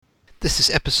This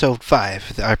is episode 5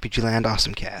 of the RPG Land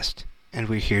Awesomecast, and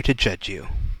we're here to judge you.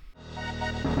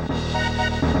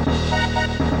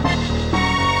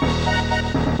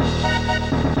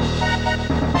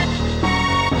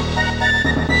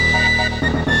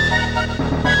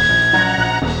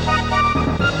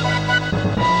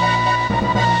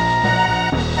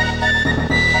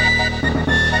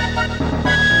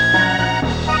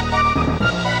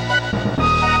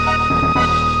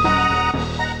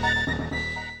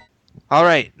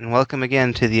 Alright, and welcome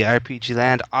again to the RPG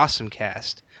Land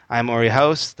Awesomecast. I'm Ori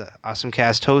House, the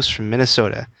Awesomecast host from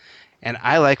Minnesota, and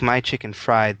I like my chicken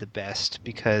fried the best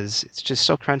because it's just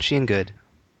so crunchy and good.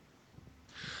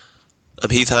 I'm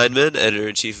Heath Hindman,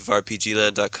 editor-in-chief of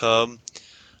RPGland.com.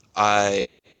 I'm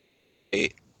in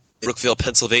Brookville,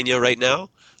 Pennsylvania right now.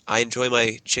 I enjoy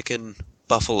my chicken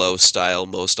buffalo style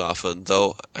most often,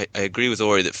 though I agree with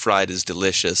Ori that fried is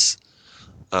delicious.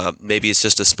 Maybe it's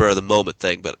just a spur-of-the-moment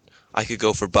thing, but I could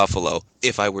go for buffalo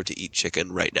if I were to eat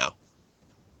chicken right now.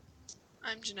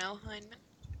 I'm Janelle Hindman,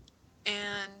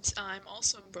 and I'm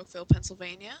also in Brookville,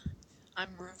 Pennsylvania. I'm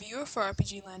a reviewer for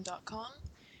RPGland.com,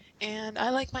 and I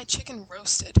like my chicken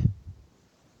roasted.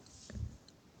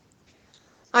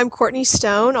 I'm Courtney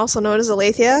Stone, also known as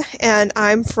Alethea, and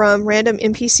I'm from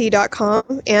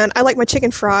randomnpc.com, and I like my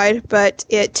chicken fried, but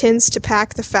it tends to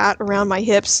pack the fat around my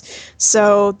hips,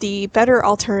 so the better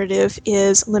alternative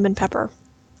is lemon pepper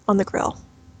on the grill.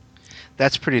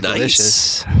 That's pretty Nice.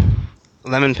 delicious.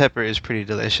 Lemon pepper is pretty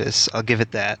delicious. I'll give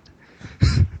it that.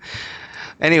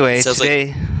 Anyway, Sounds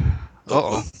today...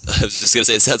 I was just going to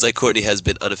say, it sounds like Courtney has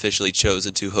been unofficially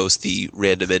chosen to host the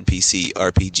Random NPC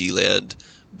RPG Land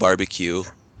barbecue.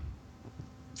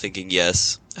 Thinking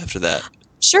yes after that.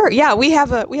 Sure, yeah, we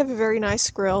have a very nice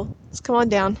grill. Let's come on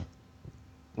down.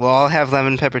 We'll all have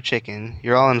lemon pepper chicken.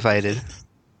 You're all invited.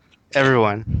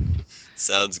 Everyone.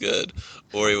 Sounds good.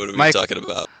 Ori, what are we Mike- talking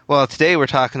about? Well, today we're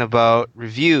talking about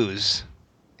reviews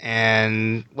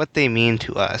and what they mean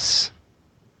to us.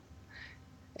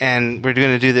 And we're going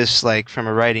to do this like from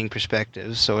a writing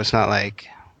perspective, so it's not like,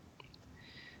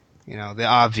 the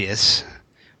obvious,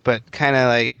 but kind of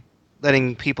like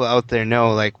letting people out there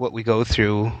know like what we go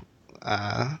through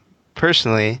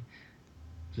personally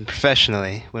and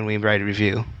professionally when we write a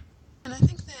review. And I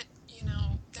think that,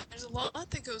 there's a lot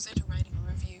that goes into writing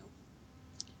a review.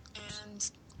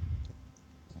 And,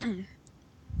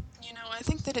 I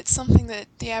think that it's something that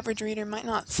the average reader might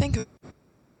not think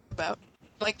about.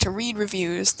 They like to read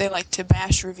reviews, they like to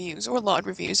bash reviews or laud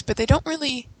reviews, but they don't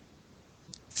really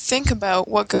think about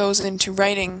what goes into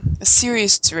writing a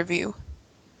serious review.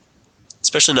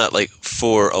 Especially not like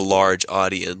for a large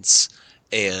audience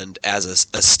and as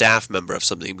a staff member of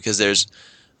something, because there's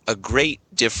a great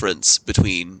difference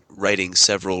between writing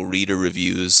several reader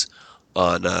reviews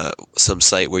on some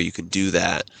site where you can do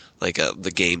that, like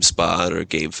the GameSpot or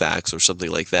GameFAQs or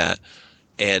something like that,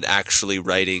 and actually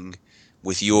writing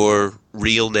with your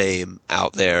real name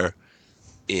out there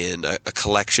in a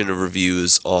collection of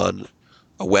reviews on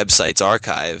a website's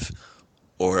archive,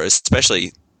 or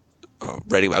especially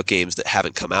writing about games that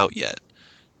haven't come out yet.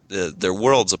 They're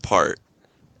worlds apart,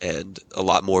 and a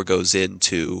lot more goes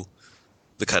into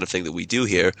the kind of thing that we do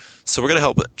here. So we're going to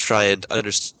help try and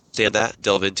understand that,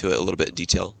 delve into it a little bit in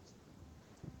detail.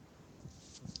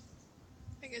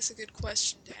 I guess a good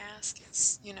question to ask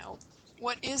is,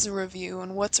 what is a review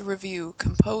and what's a review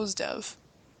composed of?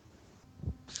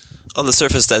 On the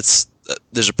surface,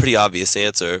 there's a pretty obvious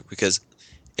answer, because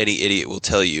any idiot will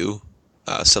tell you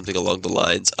something along the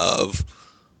lines of,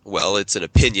 well, it's an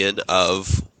opinion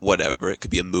of whatever. It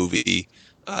could be a movie.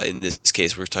 In this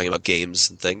case, we're talking about games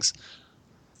and things.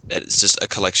 And it's just a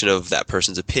collection of that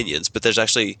person's opinions. But there's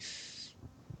actually...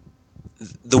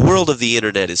 The world of the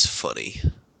internet is funny.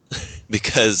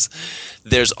 Because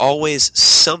there's always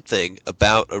something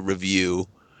about a review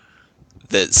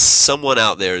that someone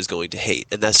out there is going to hate.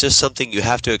 And that's just something you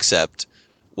have to accept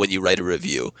when you write a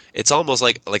review. It's almost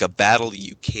like a battle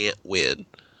you can't win.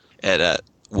 And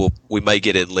we might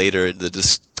get in later in the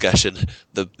discussion.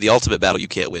 The ultimate battle you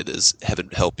can't win is heaven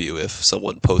help you if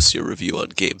someone posts your review on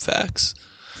GameFAQs.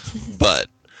 But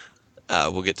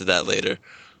we'll get to that later.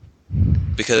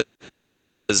 Because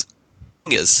the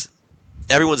thing is,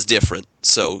 everyone's different,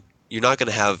 so you're not going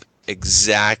to have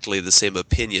exactly the same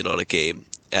opinion on a game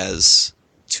as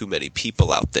too many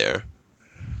people out there.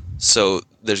 So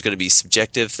there's going to be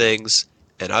subjective things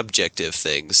and objective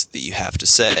things that you have to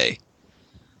say.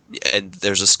 And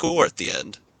there's a score at the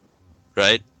end,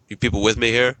 right? You people with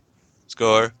me here?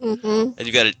 Score? Mm-hmm. And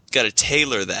you got to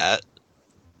tailor that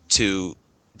to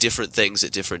different things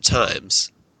at different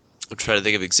times. I'm trying to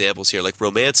think of examples here, like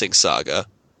Romancing Saga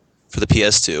for the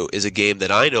PS2 is a game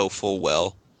that I know full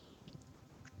well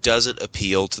doesn't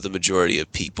appeal to the majority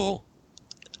of people.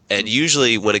 And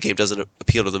usually when a game doesn't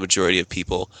appeal to the majority of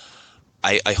people,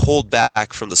 I hold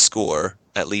back from the score,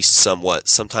 at least somewhat,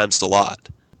 sometimes a lot.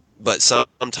 But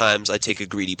sometimes I take a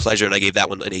greedy pleasure, and I gave that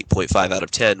one an 8.5 out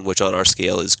of 10, which on our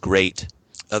scale is great.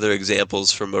 Other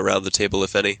examples from around the table,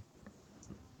 if any?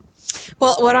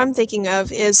 Well, what I'm thinking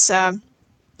of is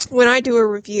when I do a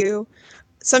review,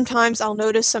 sometimes I'll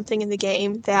notice something in the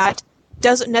game that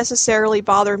doesn't necessarily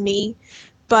bother me,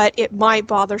 but it might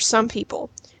bother some people.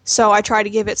 So I try to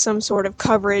give it some sort of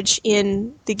coverage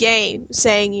in the game,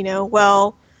 saying,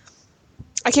 well,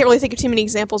 I can't really think of too many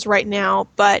examples right now,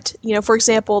 but, for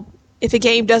example, if a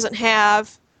game doesn't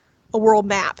have a world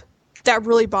map, that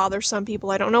really bothers some people.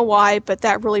 I don't know why, but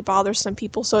that really bothers some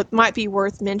people, so it might be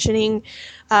worth mentioning.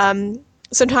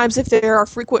 Sometimes if there are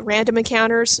frequent random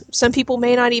encounters, some people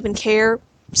may not even care.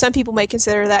 Some people may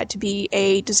consider that to be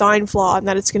a design flaw and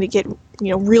that it's going to get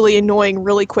really annoying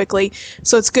really quickly.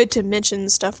 So it's good to mention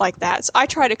stuff like that. So I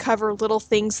try to cover little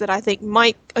things that I think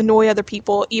might annoy other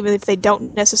people, even if they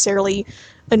don't necessarily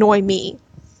annoy me.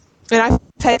 And I've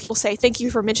had people say, "Thank you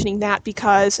for mentioning that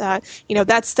because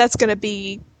that's going to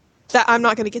be that I'm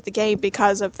not going to get the game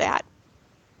because of that."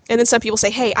 And then some people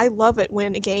say, "Hey, I love it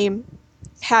when a game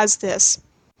has this,"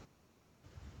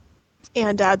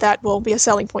 and that will be a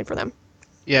selling point for them.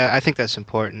 Yeah, I think that's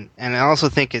important, and I also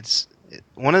think it's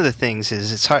one of the things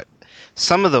is it's hard.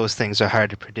 Some of those things are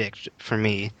hard to predict for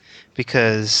me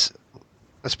because,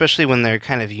 especially when they're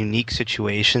kind of unique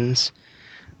situations,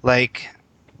 like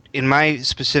in my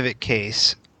specific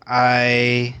case,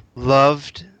 I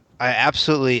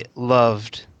absolutely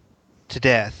loved to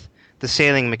death the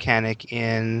sailing mechanic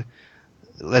in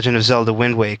Legend of Zelda: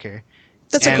 Wind Waker.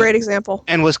 That's a great example.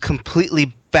 And was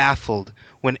completely baffled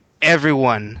when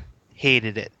everyone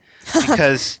hated it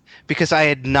because I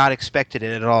had not expected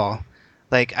it at all.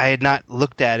 Like, I had not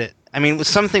looked at it. I mean, with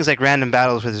some things like random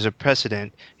battles where there's a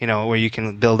precedent, where you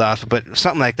can build off, but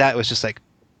something like that was just like,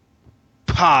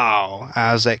 pow!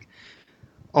 I was like,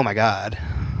 oh my god.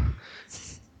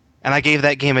 And I gave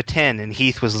that game a 10, and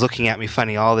Heath was looking at me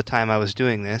funny all the time I was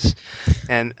doing this.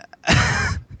 And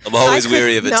I'm always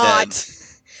weary of a 10.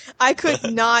 I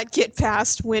could not get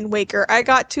past Wind Waker. I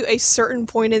got to a certain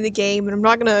point in the game, and I'm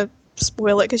not going to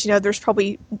spoil it because, there's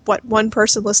probably, one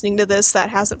person listening to this that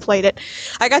hasn't played it.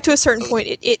 I got to a certain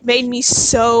point. It made me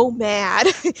so mad,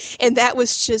 and that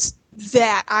was just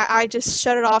that. I just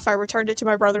shut it off. I returned it to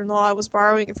my brother-in-law. I was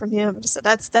borrowing it from him. I just said,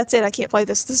 that's it. I can't play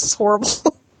this. This is horrible.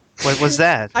 What was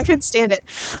that? I couldn't stand it.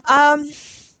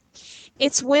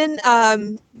 It's when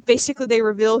basically they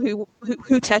reveal who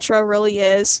Tetra really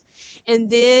is,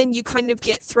 and then you kind of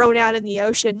get thrown out in the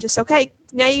ocean. Just okay,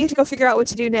 now you get to go figure out what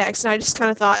to do next. And I just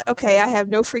kind of thought, okay, I have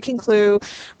no freaking clue.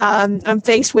 I'm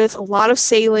faced with a lot of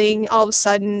sailing all of a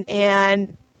sudden,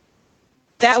 and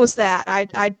that was that.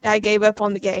 I gave up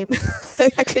on the game.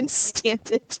 I couldn't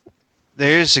stand it.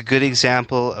 There's a good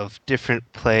example of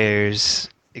different players'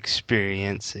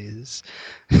 experiences.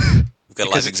 We've got a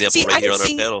live example right here on our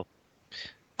panel.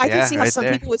 I can see how some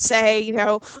people would say,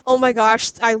 oh my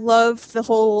gosh, I love the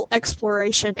whole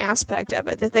exploration aspect of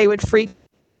it, that they would freak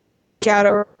out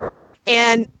over.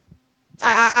 And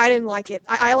I didn't like it.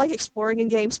 I like exploring in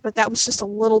games, but that was just a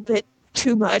little bit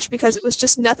too much because it was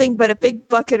just nothing but a big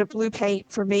bucket of blue paint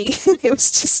for me. It was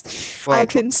just, I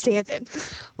couldn't stand it.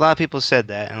 A lot of people said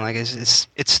that, and like it's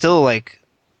still like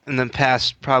in the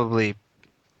past probably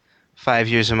 5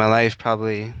 years of my life,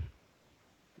 probably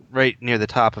right near the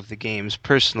top of the games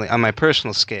personally, on my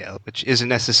personal scale, which isn't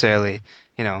necessarily,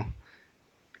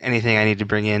 anything I need to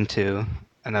bring into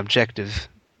an objective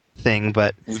thing,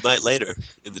 but... We might later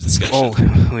in the discussion.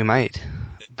 Oh, we might.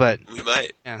 But... We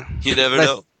might. Yeah. You never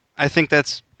know. I think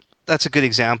that's a good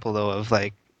example, though, of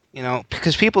like,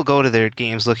 because people go to their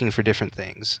games looking for different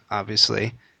things,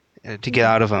 obviously, to get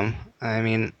out of them. I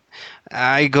mean,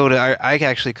 I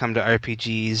actually come to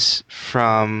RPGs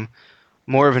from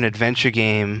more of an adventure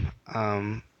game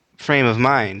frame of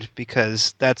mind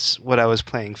because that's what I was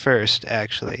playing first,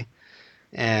 actually.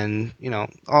 And,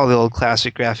 all the old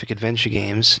classic graphic adventure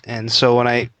games. And so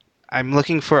when I'm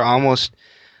looking for almost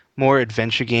more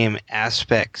adventure game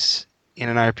aspects in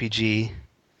an RPG,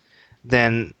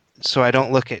 so I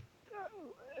don't look at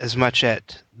as much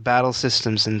at battle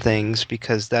systems and things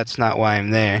because that's not why I'm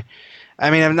there. I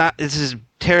mean, this is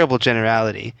terrible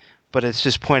generality, but it's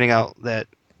just pointing out that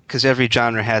because every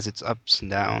genre has its ups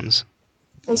and downs.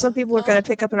 Well, some people are going to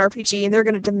pick up an RPG and they're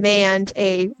going to demand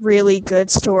a really good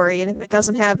story, and if it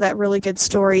doesn't have that really good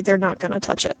story, they're not going to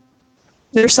touch it.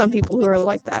 There's some people who are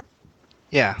like that.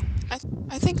 Yeah.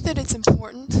 I think that it's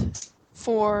important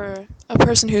for a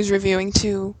person who's reviewing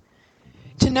to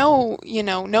know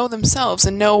themselves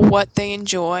and know what they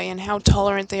enjoy and how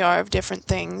tolerant they are of different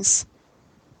things,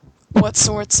 what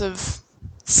sorts of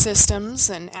systems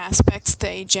and aspects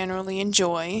they generally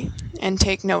enjoy and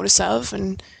take notice of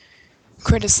and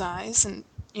criticize, and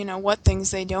what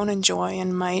things they don't enjoy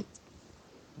and might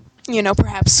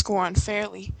perhaps score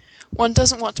unfairly. One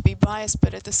doesn't want to be biased,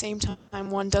 but at the same time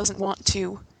one doesn't want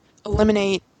to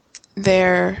eliminate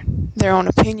their own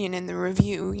opinion in the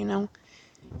review.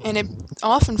 And it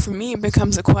often, for me,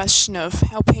 becomes a question of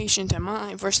how patient am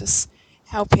I versus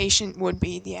how patient would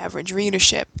be the average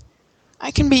readership.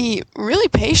 I can be really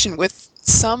patient with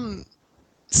some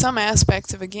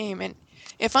aspects of a game, and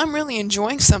if I'm really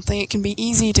enjoying something, it can be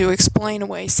easy to explain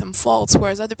away some faults,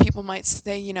 whereas other people might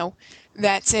say,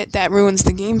 that's it, that ruins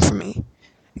the game for me.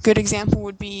 A good example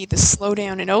would be the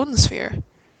slowdown in Odinsphere.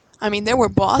 I mean, there were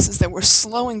bosses that were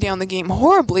slowing down the game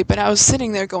horribly, but I was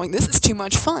sitting there going, this is too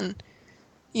much fun.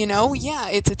 Yeah,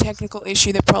 it's a technical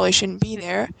issue that probably shouldn't be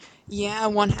there. Yeah,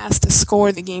 one has to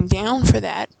score the game down for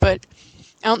that, but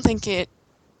I don't think it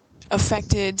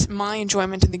affected my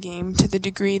enjoyment of the game to the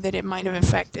degree that it might have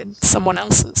affected someone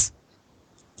else's.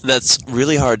 That's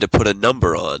really hard to put a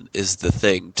number on, is the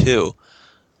thing, too,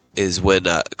 is when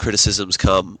criticisms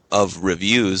come of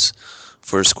reviews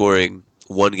for scoring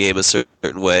one game a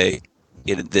certain way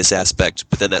in this aspect,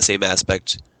 but then that same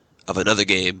aspect of another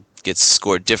game gets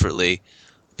scored differently.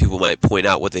 People might point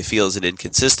out what they feel is an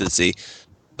inconsistency,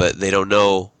 but they don't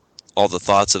know all the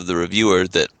thoughts of the reviewer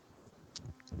that,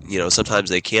 sometimes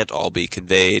they can't all be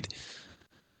conveyed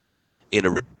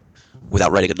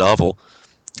without writing a novel.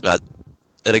 An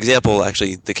example,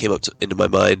 actually, that came into my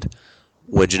mind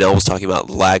when Janelle was talking about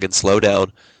lag and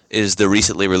slowdown is the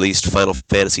recently released Final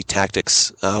Fantasy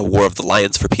Tactics War of the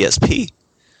Lions for PSP.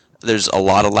 There's a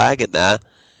lot of lag in that,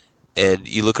 and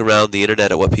you look around the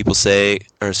internet at what people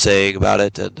are saying about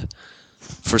it, and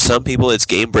for some people it's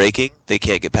game-breaking. They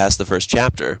can't get past the first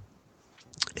chapter.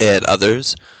 And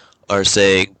others are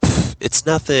saying, it's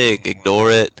nothing,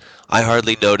 ignore it, I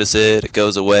hardly notice it, it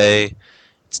goes away,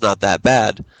 it's not that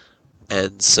bad.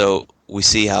 And so we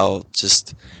see how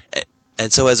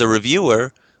and so as a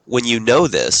reviewer, when you know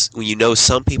this, when you know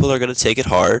some people are going to take it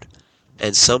hard,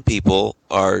 and some people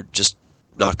are just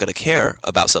not going to care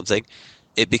about something,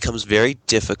 it becomes very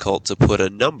difficult to put a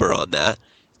number on that.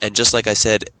 And just like I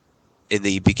said in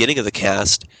the beginning of the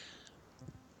cast,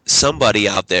 somebody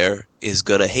out there is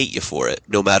going to hate you for it,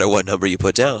 no matter what number you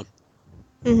put down.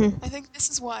 I think this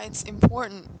is why it's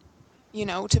important,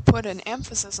 to put an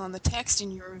emphasis on the text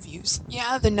in your reviews.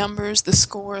 Yeah, the numbers, the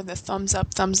score, the thumbs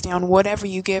up, thumbs down, whatever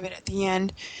you give it at the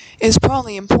end is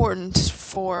probably important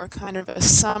for kind of a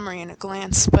summary and a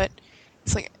glance, but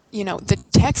it's like, the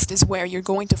text is where you're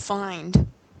going to find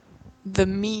the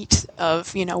meat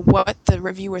of, what the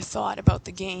reviewer thought about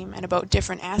the game and about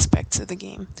different aspects of the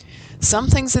game. Some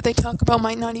things that they talk about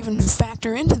might not even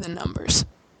factor into the numbers.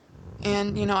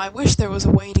 And, I wish there was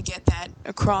a way to get that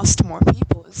across to more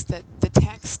people, is that the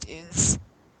text is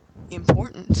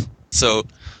important. So,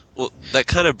 that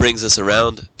kind of brings us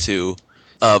around to,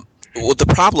 the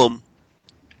problem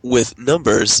with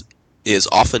numbers is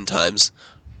oftentimes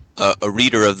a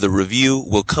reader of the review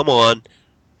will come on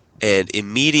and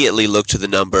immediately look to the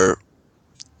number,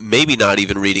 maybe not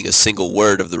even reading a single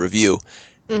word of the review.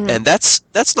 And that's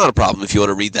not a problem if you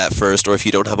want to read that first, or if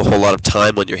you don't have a whole lot of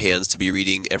time on your hands to be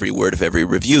reading every word of every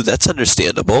review. That's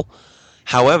understandable.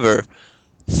 However,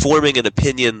 forming an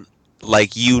opinion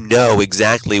like you know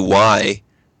exactly why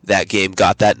that game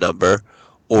got that number,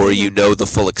 or you know the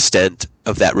full extent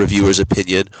of that reviewer's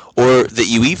opinion, or that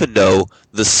you even know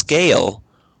the scale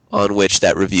on which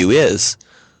that review is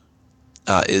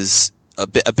a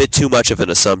bit too much of an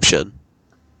assumption.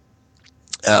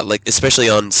 Especially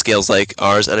on scales like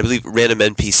ours, and I believe Random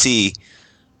NPC,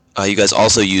 you guys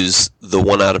also use the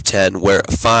 1 out of 10, where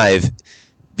 5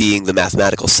 being the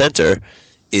mathematical center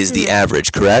is the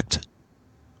average, correct?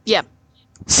 Yep.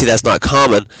 See, that's not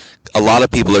common. A lot of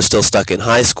people are still stuck in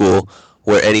high school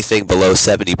where anything below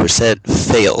 70%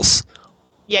 fails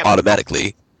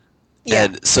automatically. Yeah.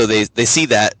 And so they see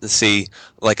that and see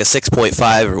like a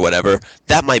 6.5 or whatever,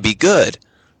 that might be good.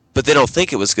 But they don't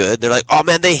think it was good. They're like, oh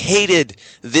man, they hated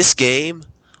this game.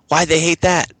 Why'd they hate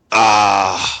that?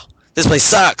 This place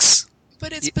sucks.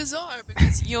 But it's bizarre,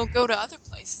 because you'll go to other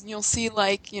places and you'll see,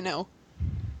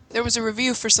 there was a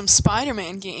review for some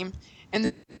Spider-Man game,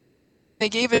 and they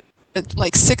gave it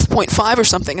like 6.5 or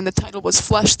something, and the title was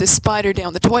Flush This Spider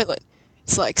Down the Toilet.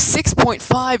 It's like,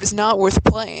 6.5 is not worth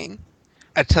playing.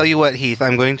 I tell you what, Heath,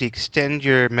 I'm going to extend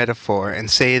your metaphor and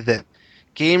say that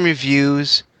game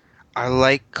reviews I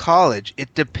like college.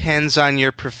 It depends on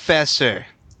your professor.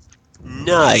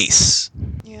 Nice.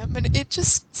 Yeah, but it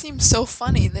just seems so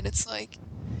funny that it's like,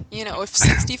 if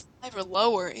 65 or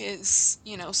lower is,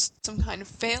 some kind of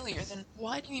failure, then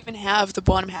why do you even have the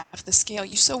bottom half of the scale?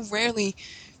 You so rarely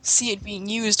see it being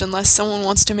used unless someone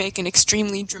wants to make an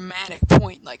extremely dramatic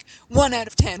point, like 1 out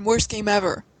of 10, worst game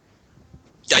ever.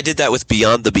 I did that with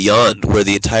Beyond the Beyond, where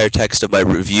the entire text of my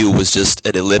review was just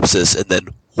an ellipsis and then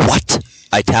what?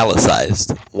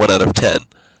 Italicized. 1 out of 10.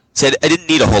 So I didn't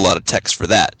need a whole lot of text for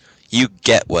that. You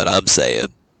get what I'm saying.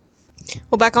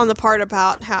 Well, back on the part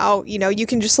about how, you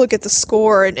can just look at the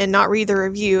score and not read the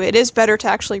review. It is better to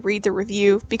actually read the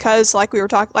review because like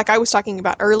I was talking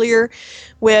about earlier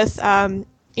with,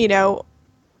 they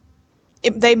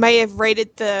may have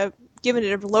given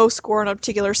it a low score on a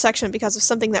particular section because of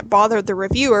something that bothered the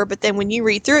reviewer, but then when you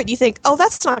read through it, you think, oh,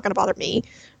 that's not going to bother me.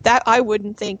 That I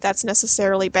wouldn't think that's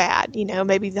necessarily bad.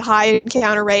 Maybe the high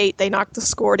encounter rate, they knock the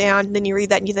score down, and then you read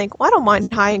that and you think, well, I don't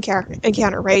mind high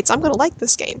encounter rates. I'm going to like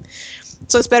this game.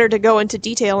 So it's better to go into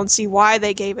detail and see why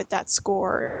they gave it that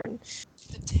score.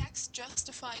 The text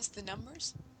justifies the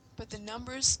numbers, but the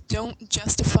numbers don't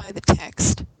justify the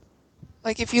text.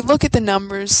 Like, if you look at the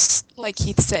numbers, like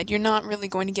Keith said, you're not really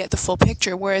going to get the full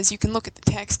picture, whereas you can look at the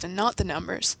text and not the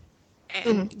numbers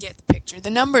and get the picture. The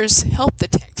numbers help the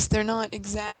text. They're not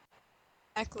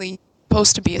exactly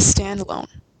supposed to be a standalone.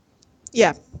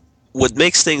 Yeah. What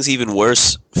makes things even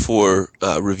worse for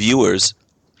reviewers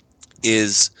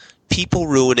is people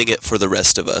ruining it for the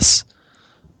rest of us.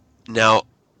 Now,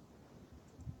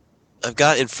 I've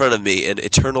got in front of me an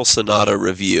Eternal Sonata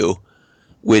review,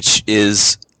 which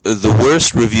is the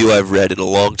worst review I've read in a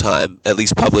long time, at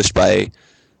least published by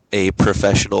a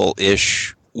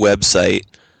professional-ish website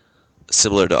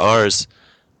similar to ours.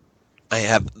 I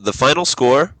have the final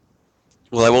score.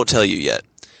 Well, I won't tell you yet.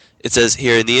 It says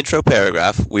here in the intro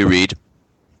paragraph, we read,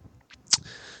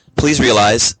 "Please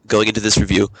realize, going into this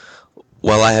review,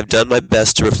 while I have done my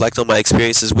best to reflect on my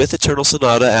experiences with Eternal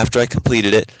Sonata after I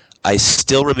completed it, I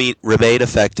still remain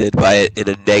affected by it in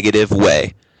a negative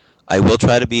way. I will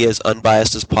try to be as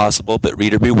unbiased as possible, but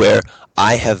reader beware,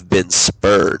 I have been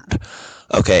spurned."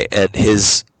 Okay, and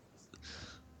his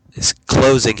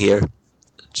closing here.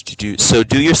 So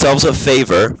do yourselves a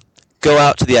favor, go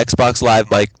out to the Xbox Live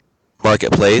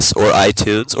Marketplace, or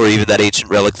iTunes, or even that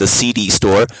ancient relic, the CD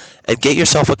store, and get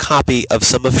yourself a copy of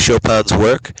some of Chopin's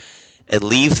work, and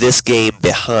leave this game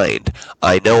behind.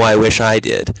 I know I wish I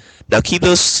did. Now keep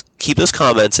those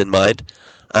comments in mind.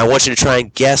 I want you to try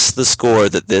and guess the score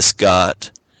that this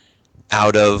got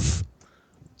out of...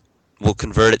 We'll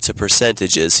convert it to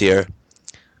percentages here.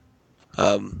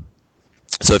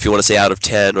 So if you want to say out of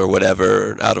 10 or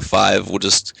whatever, or out of 5,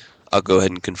 I'll go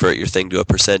ahead and convert your thing to a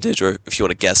percentage, or if you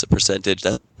want to guess a percentage,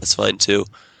 that's fine too.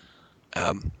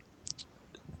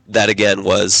 That again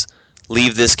was,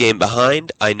 leave this game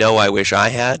behind. I know I wish I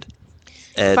had.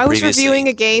 And If I was reviewing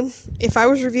a game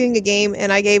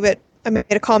and I made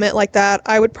a comment like that,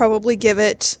 I would probably give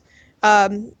it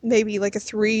maybe like a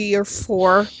 3 or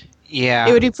 4. Yeah.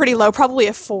 It would be pretty low, probably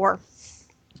a 4.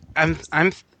 I'm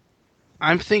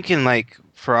thinking like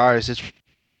for ours, it's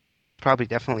probably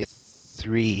definitely a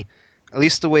 3, at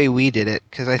least the way we did it,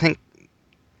 because I think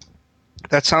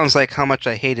that sounds like how much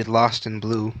I hated Lost in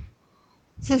Blue.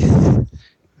 I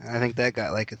think that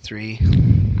got like a 3,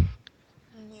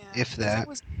 if that. If I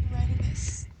was writing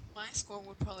this, my score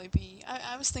would probably be...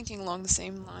 I was thinking along the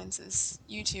same lines as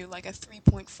you two, like a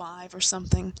 3.5 or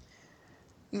something.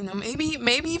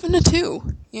 Maybe even a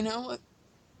 2.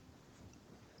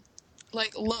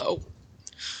 Like low.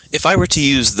 If I were to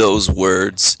use those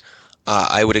words,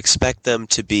 I would expect them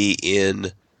to be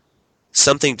in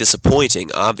something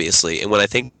disappointing, obviously. And when I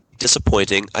think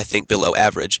disappointing, I think below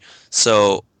average.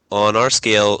 So on our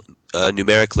scale,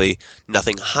 numerically,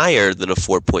 nothing higher than a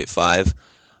 4.5,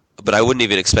 but I wouldn't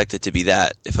even expect it to be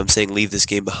that. If I'm saying leave this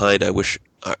game behind, I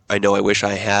know I wish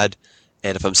I had.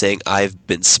 And if I'm saying I've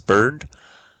been spurned,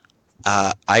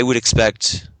 I would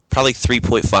expect probably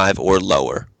 3.5 or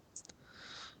lower.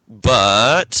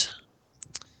 But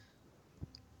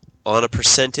on a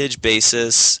percentage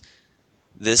basis,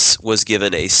 this was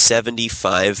given a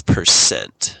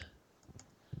 75%.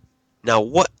 Now,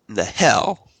 what in the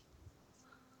hell?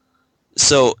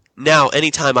 So now,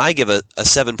 anytime I give a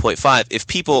 7.5, if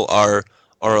people are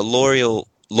loyal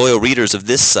readers of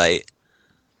this site,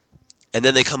 and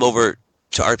then they come over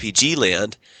to RPG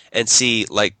Land and see,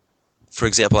 like, for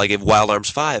example, I gave Wild Arms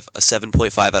 5 a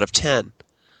 7.5 out of 10.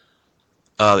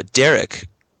 Derek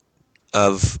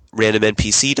of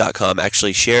randomnpc.com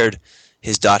actually shared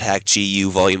his .hack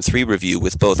GU Volume 3 review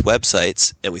with both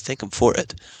websites, and we thank him for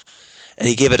it. and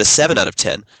he gave it a 7 out of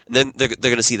 10. And then they're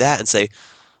going to see that and say,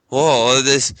 "Whoa,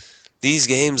 these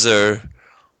games are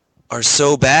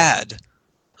so bad."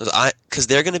 Because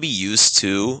they're going to be used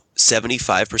to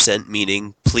 75%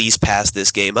 meaning, please pass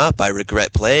this game up. I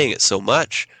regret playing it so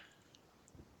much.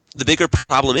 The bigger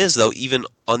problem is, though, even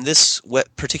on this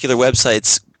particular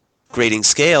website's grading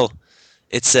scale,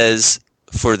 it says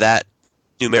for that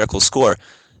numerical score,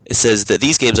 it says that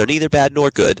these games are neither bad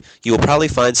nor good. You will probably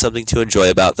find something to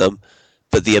enjoy about them,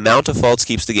 but the amount of faults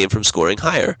keeps the game from scoring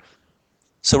higher.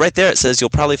 So right there it says you'll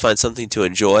probably find something to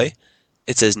enjoy.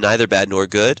 It says neither bad nor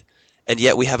good. And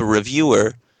yet we have a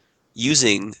reviewer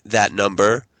using that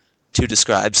number to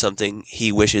describe something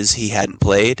he wishes he hadn't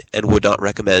played and would not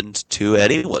recommend to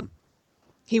anyone.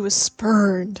 He was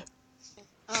spurned.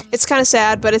 It's kind of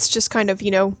sad, but it's just kind of,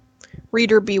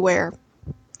 reader beware.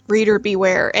 Reader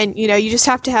beware. And, you just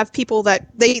have to have people that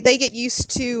they get used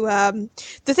to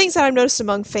the things that I've noticed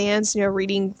among fans,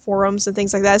 reading forums and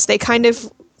things like that, is they kind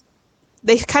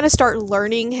of start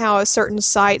learning how a certain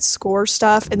site scores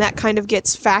stuff, and that kind of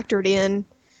gets factored in.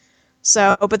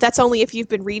 So, but that's only if you've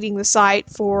been reading the site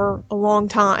for a long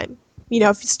time.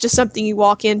 If it's just something you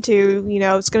walk into,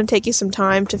 it's going to take you some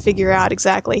time to figure out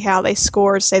exactly how they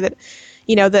score. Say that,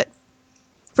 that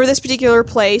for this particular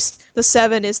place, the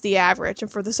 7 is the average,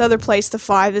 and for this other place, the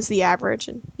 5 is the average,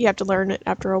 and you have to learn it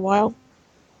after a while.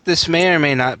 This may or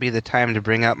may not be the time to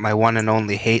bring up my one and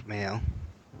only hate mail.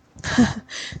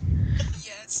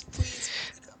 Yes, please.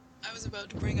 I was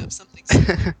about to bring up something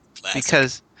similar.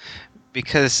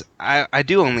 because I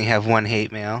do only have one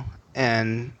hate mail,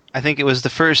 and I think it was the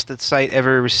first that site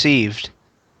ever received.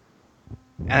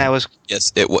 And I was...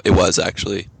 Yes, it was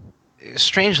actually.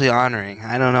 Strangely honoring.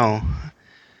 I don't know.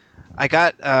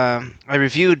 I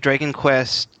reviewed Dragon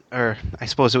Quest, or I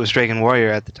suppose it was Dragon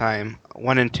Warrior at the time,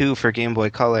 1 and 2 for Game Boy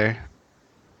Color.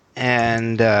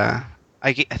 And I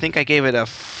think I gave it a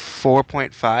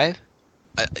 4.5.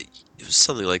 It was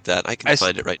something like that. I can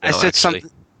find it right now, I said actually. something,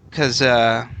 because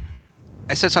I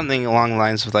said something along the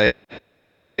lines of like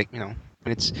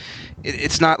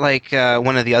it's not like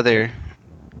one of the other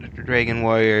Dragon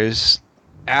Warriors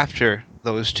after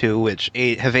those two, which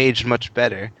have aged much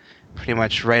better, pretty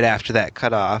much right after that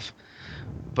cutoff.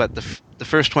 But the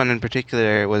first one in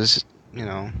particular was,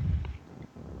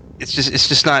 it's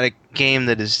just not a game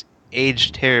that is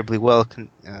aged terribly well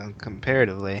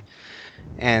comparatively.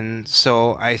 And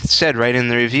so I said right in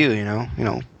the review,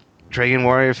 Dragon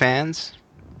Warrior fans,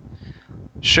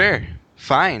 sure,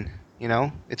 fine,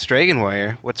 it's Dragon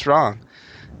Warrior. What's wrong?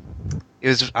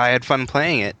 I had fun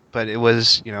playing it, but it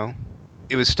was,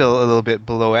 it was still a little bit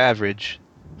below average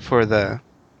for the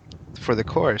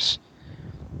course,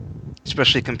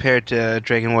 especially compared to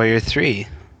Dragon Warrior 3.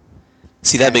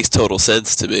 See, that makes total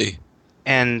sense to me.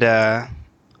 And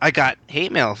I got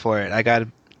hate mail for it. I got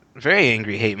very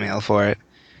angry hate mail for it.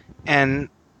 And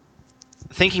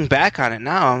thinking back on it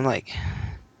now, I'm like,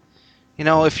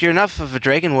 if you're enough of a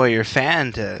Dragon Warrior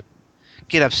fan to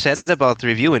get upset about the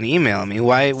review and email me,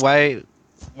 why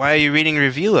are you reading a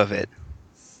review of it?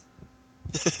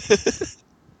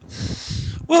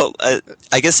 Well,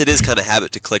 I guess it is kind of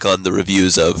habit to click on the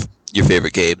reviews of your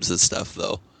favorite games and stuff,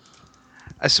 though.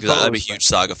 I suppose I'm a huge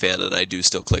Saga fan, and I do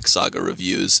still click Saga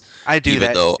reviews. I do even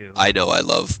that though too. I know I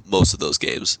love most of those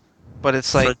games. But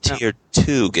it's like Frontier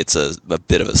 2 gets a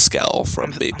bit of a scowl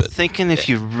from me. But I'm thinking if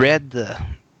you read the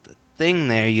thing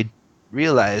there, you'd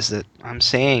realize that I'm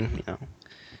saying,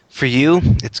 for you,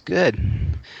 it's good.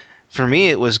 For me,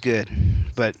 it was good.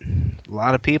 But a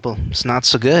lot of people, it's not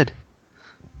so good.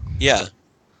 Yeah.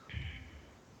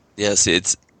 Yeah, see,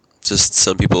 it's just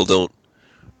some people don't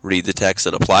read the text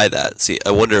and apply that. See,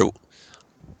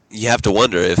 you have to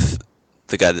wonder if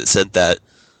the guy that sent that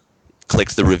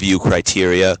clicked the review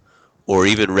criteria or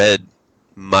even read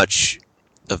much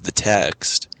of the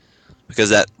text. Because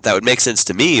that would make sense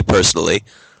to me, personally.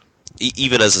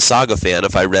 Even as a Saga fan,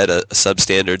 if I read a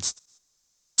substandard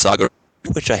Saga,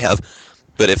 which I have,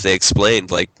 but if they explained,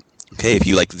 like, okay, if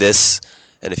you like this,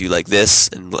 and if you like this,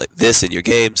 and like this in your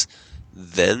games,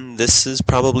 then this is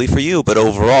probably for you. But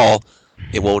overall,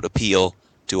 it won't appeal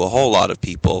to a whole lot of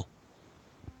people.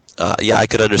 Yeah, I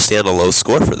could understand a low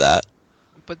score for that.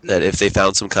 But That if they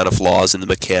found some kind of flaws in the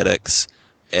mechanics,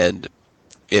 and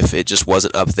if it just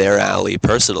wasn't up their alley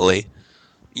personally,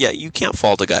 yeah, you can't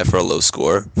fault a guy for a low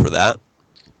score for that.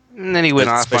 And then he went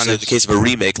off on Especially in the case of a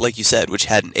remake, like you said, which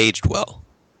hadn't aged well.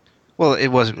 Well, it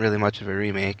wasn't really much of a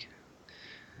remake.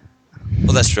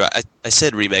 Well, that's true. I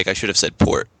said remake. I should have said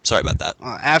port. Sorry about that.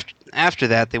 After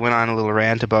that, they went on a little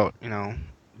rant about,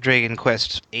 Dragon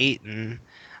Quest 8 and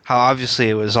how obviously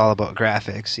it was all about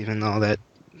graphics, even though that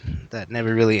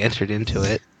never really entered into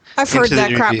it. I've heard into the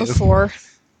that crap review. before.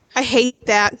 I hate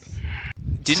that.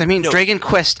 I mean, No, Dragon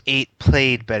Quest VIII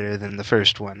played better than the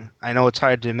first one. I know it's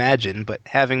hard to imagine, but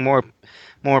having more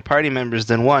party members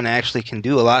than one actually can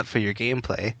do a lot for your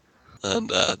gameplay. and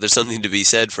there's something to be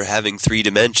said for having 3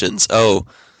 dimensions. Oh,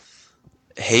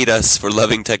 hate us for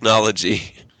loving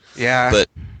technology. Yeah, But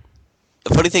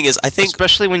the funny thing is, I think,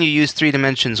 especially when you use 3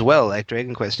 dimensions well, like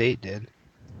Dragon Quest VIII did.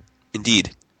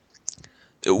 indeed,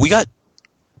 we got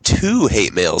 2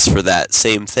 hate mails for that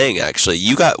same thing, actually.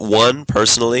 You got one,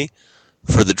 personally,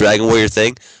 for the Dragon Warrior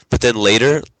thing, but then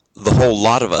later, the whole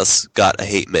lot of us got a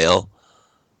hate mail,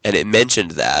 and it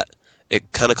mentioned that.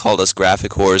 It kind of called us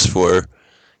graphic whores for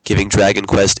giving Dragon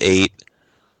Quest VIII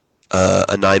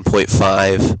a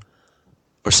 9.5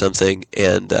 or something,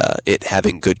 and it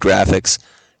having good graphics,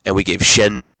 and we gave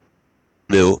Shenmue,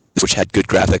 which had good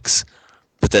graphics,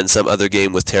 but then some other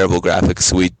game with terrible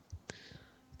graphics we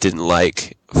didn't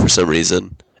like for some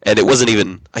reason. And it wasn't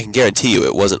even, I can guarantee you,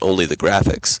 it wasn't only the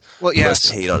graphics Well, for yeah, us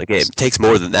to hate on a game. It takes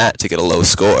more than that to get a low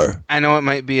score. I know it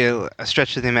might be a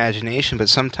stretch of the imagination, but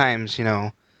sometimes,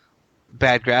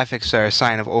 bad graphics are a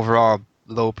sign of overall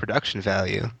low production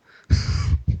value.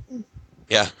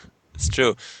 Yeah, it's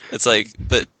true. It's like,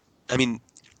 but, I mean,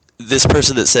 this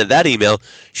person that sent that email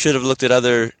should have looked at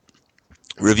other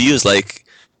reviews like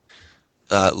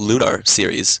Lunar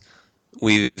series.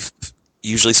 We've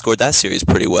usually scored that series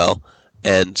pretty well,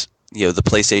 and the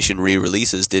PlayStation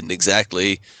re-releases didn't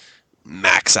exactly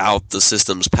max out the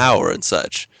system's power and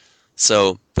such.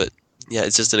 So, but yeah,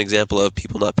 it's just an example of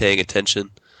people not paying attention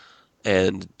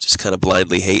and just kind of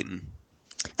blindly hating.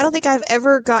 I don't think I've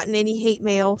ever gotten any hate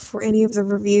mail for any of the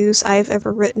reviews I've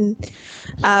ever written.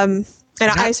 And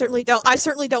I certainly don't. I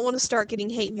certainly don't want to start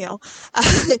getting hate mail.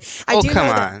 Oh, come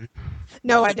on.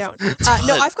 No, I don't.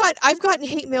 No, I've gotten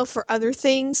hate mail for other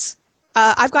things.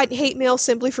 I've gotten hate mail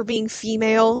simply for being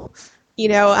female.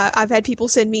 I've had people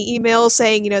send me emails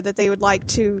saying, that they would like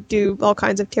to do all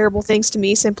kinds of terrible things to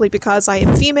me simply because I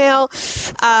am female.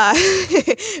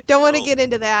 Don't want to get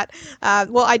into that.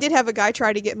 Well, I did have a guy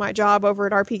try to get my job over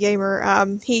at RP Gamer.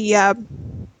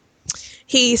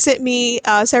 He sent me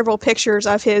several pictures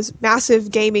of his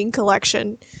massive gaming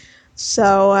collection.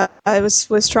 So I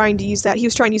was trying to use that. He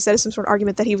was trying to use that as some sort of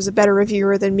argument that he was a better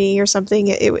reviewer than me or something.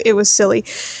 It was silly.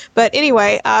 But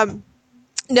anyway,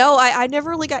 no, I never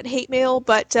really got hate mail,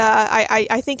 but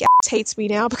I think Alex hates me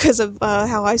now because of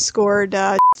how I scored.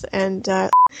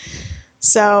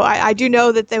 So I do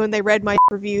know that when they read my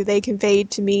review, they conveyed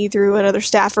to me through another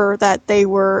staffer that they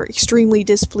were extremely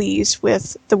displeased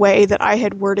with the way that I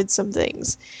had worded some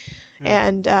things.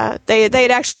 And they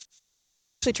had actually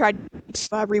tried to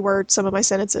reword some of my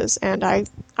sentences, and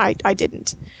I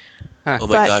didn't. Huh. Oh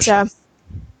my gosh.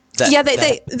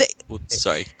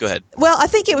 Sorry, go ahead. Well, I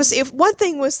think it was. If one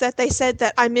thing was that they said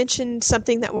that I mentioned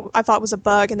something that I thought was a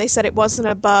bug, and they said it wasn't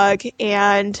a bug,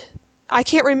 and I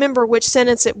can't remember which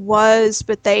sentence it was,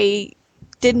 but they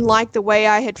didn't like the way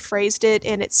I had phrased it,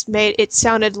 and it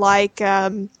sounded like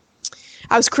I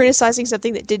was criticizing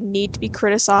something that didn't need to be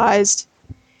criticized.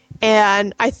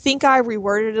 And I think I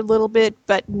reworded it a little bit,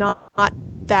 but not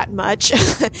that much,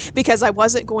 because I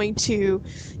wasn't going to,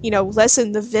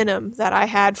 lessen the venom that I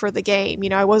had for the game.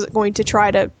 I wasn't going to try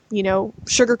to,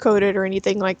 sugarcoat it or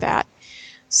anything like that.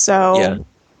 So,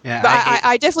 Yeah, but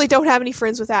I definitely don't have any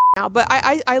friends with that now. But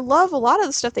I love a lot of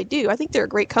the stuff they do. I think they're a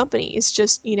great company. It's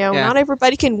just, not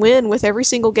everybody can win with every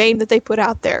single game that they put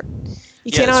out there.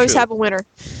 You can't always have a winner.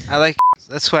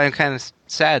 That's why I'm kind of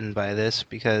saddened by this,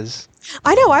 because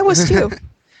I know, I was too.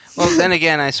 well, then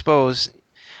again, I suppose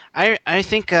I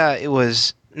think it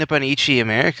was Nippon Ichi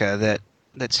America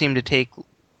that seemed to take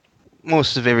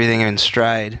most of everything in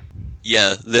stride.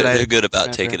 Yeah, they're good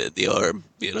about taking it in the arm,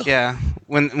 Yeah,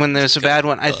 when there's a bad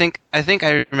one, I think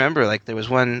I remember, like, there was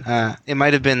one. It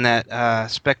might have been that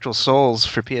Spectral Souls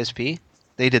for PSP.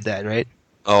 They did that, right?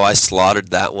 Oh, I slaughtered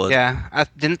that one. Yeah,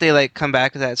 didn't they come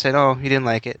back to that and said, "Oh, you didn't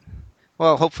like it?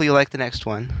 Well, hopefully you like the next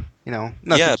one."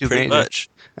 Nothing too pretty major. much.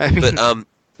 I mean, But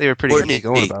they were pretty Courtney,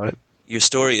 going about it. your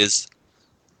story is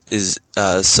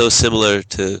so similar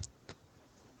to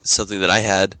something that I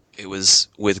had. It was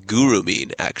with Guru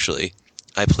Mean, actually.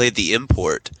 I played the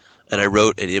import, and I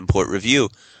wrote an import review,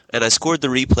 and I scored the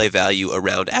replay value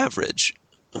around average.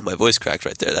 Oh, my voice cracked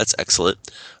right there. That's excellent.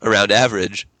 Around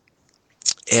average.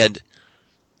 And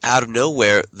out of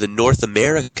nowhere, the North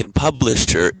American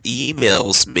publisher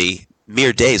emails me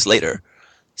mere days later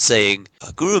saying,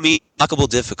 Guru Mean, lockable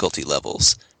difficulty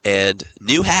levels, and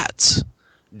new hats.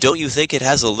 Don't you think it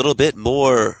has a little bit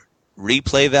more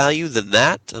replay value than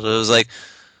that? And I was like,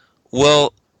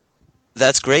 well,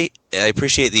 that's great. I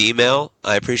appreciate the email.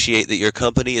 I appreciate that your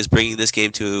company is bringing this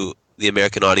game to the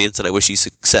American audience, and I wish you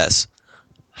success.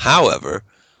 However,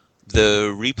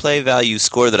 the replay value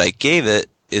score that I gave it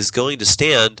is going to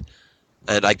stand,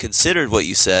 and I considered what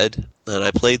you said, and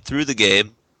I played through the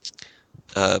game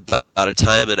about a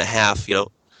time and a half,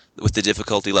 with the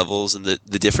difficulty levels and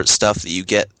the different stuff that you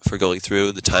get for going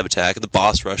through, the time attack, and the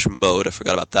boss rush mode. I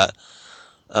forgot about that.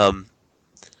 Um,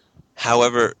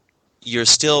 However, you're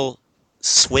still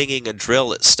swinging a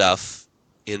drill at stuff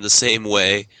in the same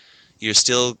way. You're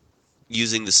still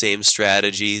using the same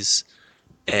strategies,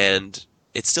 and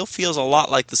it still feels a lot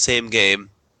like the same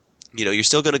game. You're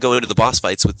still going to go into the boss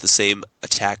fights with the same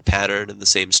attack pattern and the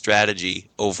same strategy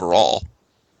overall.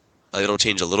 It'll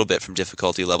change a little bit from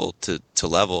difficulty level to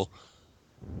level,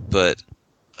 but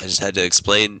I just had to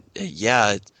explain,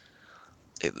 yeah,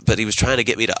 but he was trying to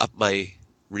get me to up my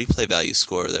replay value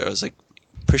score there. I was like,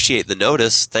 appreciate the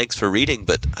notice, thanks for reading,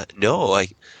 but no, I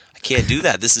can't do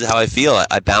that. This is how I feel.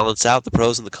 I balance out the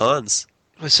pros and the cons.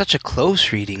 It was such a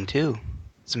close reading, too.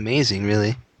 It's amazing,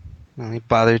 really. He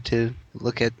bothered to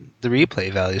look at the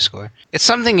replay value score. It's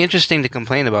something interesting to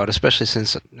complain about, especially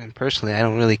since, personally, I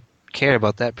don't really care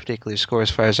about that particular score as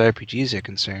far as RPGs are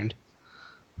concerned.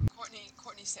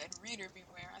 Courtney said reader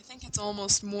beware. I think it's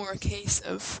almost more a case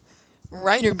of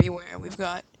writer beware. We've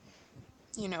got,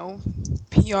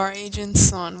 PR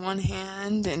agents on one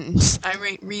hand and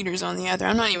irate readers on the other.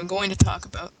 I'm not even going to talk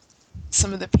about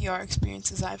some of the PR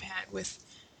experiences I've had with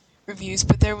reviews,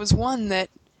 but there was one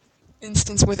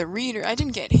instance with a reader. I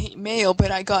didn't get hate mail,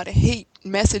 but I got a hate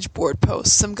message board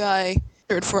post. Some guy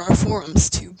for our forums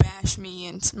to bash me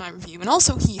and my review, and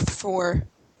also Heath for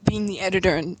being the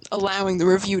editor and allowing the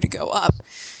review to go up.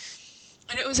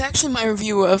 And it was actually my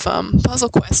review of Puzzle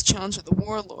Quest Challenge of the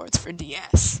Warlords for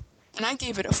DS. And I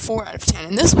gave it a 4 out of 10.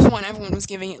 And this was when everyone was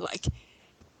giving it like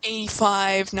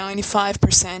 85,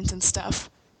 95% and stuff.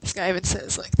 This guy even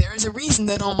says, there is a reason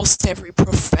that almost every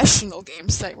professional game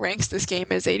site ranks this game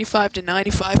as 85 to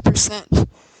 95%.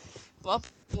 Blah,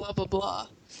 blah, blah, blah.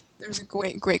 There's a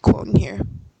great quote in here.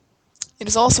 It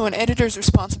is also an editor's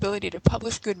responsibility to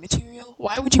publish good material.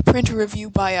 Why would you print a review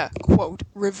by a, quote,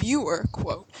 reviewer,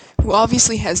 quote, who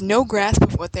obviously has no grasp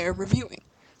of what they are reviewing?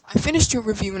 I finished your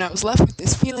review and I was left with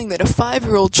this feeling that a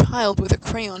 5-year-old child with a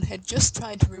crayon had just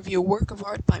tried to review a work of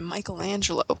art by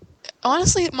Michelangelo.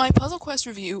 Honestly, my Puzzle Quest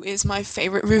review is my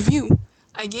favorite review.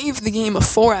 I gave the game a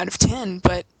 4 out of 10,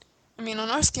 but, on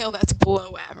our scale that's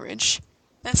below average.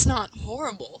 That's not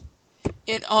horrible.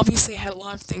 It obviously had a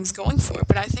lot of things going for it,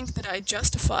 but I think that I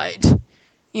justified,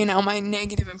 my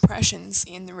negative impressions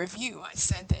in the review. I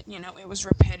said that, it was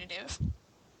repetitive,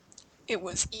 it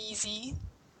was easy,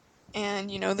 and,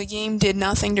 the game did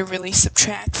nothing to really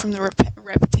subtract from the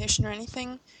repetition or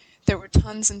anything. There were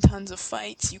tons and tons of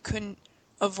fights. You couldn't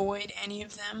avoid any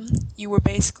of them. You were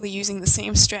basically using the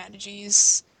same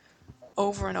strategies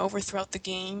over and over throughout the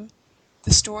game.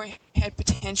 The story had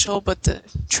potential, but the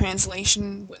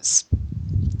translation was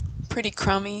pretty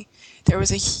crummy. There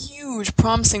was a huge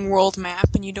promising world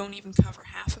map, and you don't even cover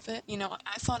half of it.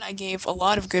 I thought I gave a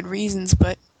lot of good reasons,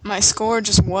 but my score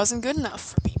just wasn't good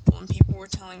enough for people, and people were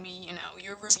telling me,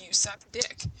 your review sucked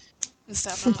dick and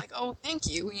stuff. And I'm like, oh, thank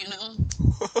you,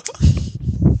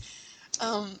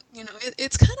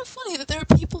 It's kind of funny that there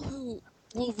are people who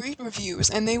will read reviews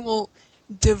and they will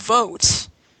devote,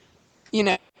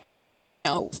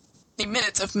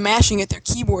 minutes of mashing at their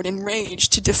keyboard in rage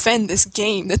to defend this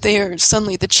game that they are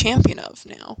suddenly the champion of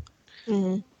now.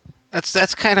 Mm-hmm.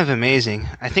 That's kind of amazing.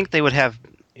 I think they would have,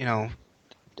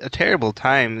 a terrible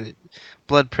time,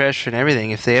 blood pressure and everything,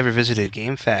 if they ever visited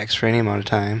GameFAQs for any amount of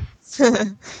time.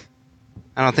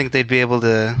 I don't think they'd be able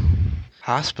to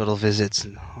hospital visits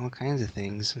and all kinds of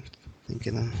things. I'm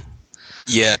thinking of...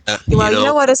 Yeah. Well, you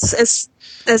know what? As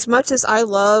much as I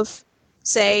love,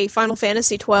 say, Final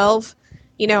Fantasy 12,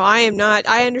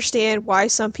 I understand why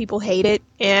some people hate it,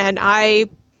 and I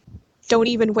don't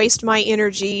even waste my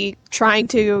energy trying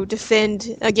to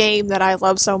defend a game that I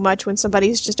love so much when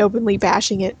somebody's just openly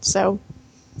bashing it. So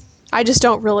I just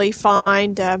don't really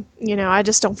find, I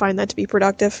just don't find that to be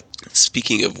productive.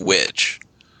 Speaking of which,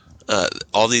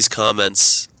 all these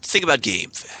comments, think about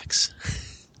GameFAQs.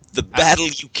 The battle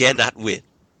you cannot win.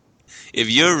 If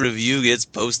your review gets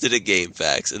posted at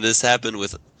GameFAQs, and this happened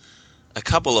with a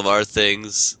couple of our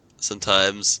things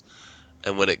sometimes,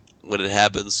 and when it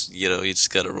happens, you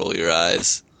just gotta roll your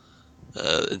eyes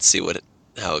and see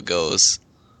how it goes.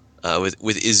 With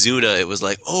Izuna, it was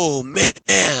like, oh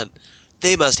man,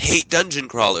 they must hate dungeon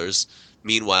crawlers.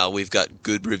 Meanwhile, we've got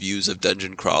good reviews of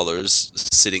dungeon crawlers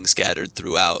sitting scattered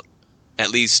throughout.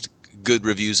 At least good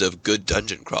reviews of good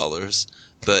dungeon crawlers.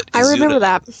 but I remember Izuna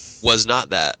that. was not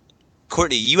that.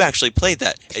 Courtney, you actually played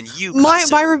that, and you My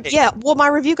constantly- my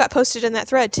review got posted in that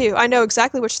thread too. I know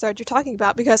exactly which thread you're talking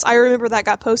about because I remember that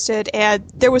got posted, and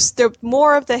there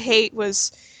more of the hate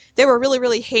was they were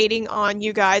really hating on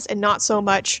you guys and not so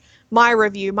much my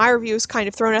review. My review was kind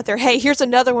of thrown out there. Hey, here's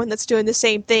another one that's doing the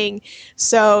same thing.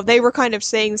 So they were kind of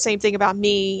saying the same thing about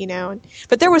me, you know.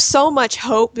 But there was so much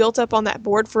hope built up on that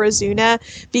board for Azuna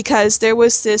because there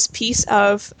was this piece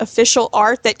of official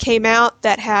art that came out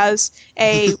that has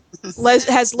a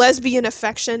has lesbian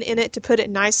affection in it, to put it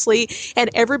nicely,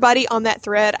 and everybody on that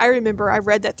thread, I remember I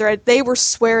read that thread, they were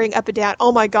swearing up and down,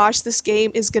 oh my gosh, this game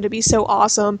is going to be so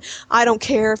awesome. I don't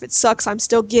care if it sucks, I'm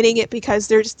still getting it because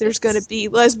there's going to be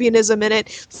lesbianism in it.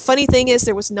 Funny thing is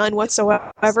there was none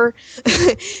whatsoever.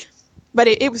 But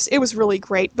it was really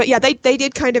great. But yeah, they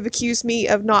did kind of accuse me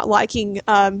of not liking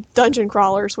dungeon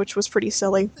crawlers, which was pretty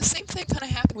silly. The same thing kind of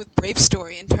happened with Brave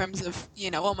Story in terms of,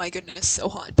 oh my goodness, so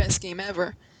hot, best game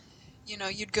ever.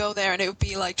 You'd go there and it would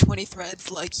be like 20 threads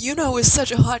like, is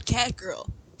such a hot cat girl.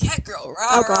 Cat girl, rah,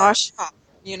 Oh gosh. rah.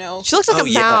 She looks like Oh, a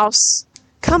yeah. mouse.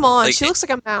 Come on, Like- she looks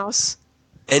like a mouse.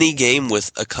 any game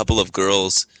with a couple of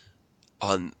girls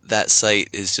on that site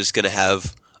is just going to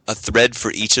have a thread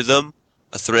for each of them,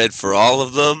 a thread for all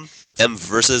of them, them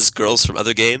versus girls from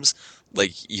other games.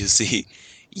 Like, you see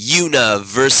Yuna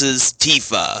versus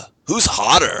Tifa. Who's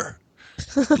hotter?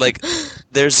 Like,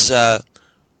 there's a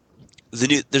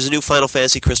new Final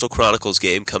Fantasy Crystal Chronicles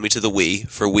game coming to the Wii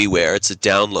for WiiWare. It's a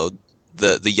download,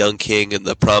 the Young King and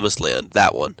the Promised Land,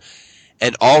 that one.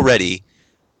 And already,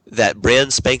 that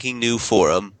brand spanking new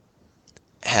forum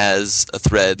has a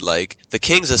thread like, the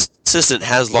King's assistant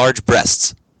has large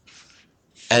breasts.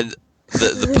 And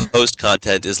the post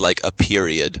content is like a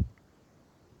period.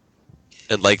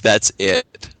 And like, that's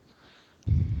it.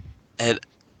 And,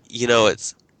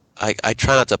 it's... I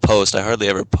try not to post. I hardly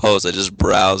ever post. I just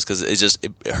browse because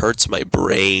it hurts my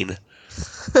brain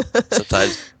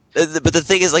sometimes. But the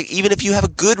thing is, like, even if you have a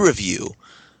good review,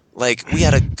 like, we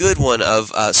had a good one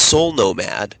of Soul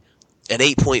Nomad, an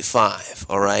 8.5,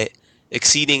 all right?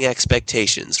 Exceeding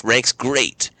expectations. Ranks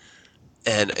great.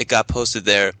 And it got posted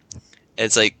there. And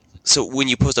it's like, so when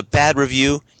you post a bad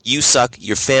review, you suck,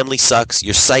 your family sucks,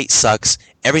 your site sucks,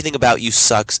 everything about you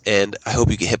sucks, and I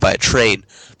hope you get hit by a train.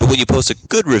 But when you post a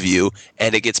good review,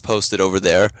 and it gets posted over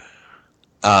there,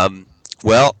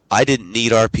 well, I didn't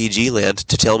need RPG Land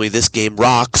to tell me this game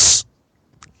rocks.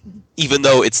 Even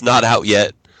though it's not out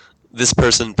yet, this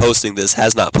person posting this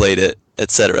has not played it,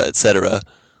 etc., etc.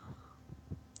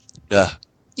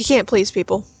 You can't please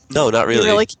people. No, not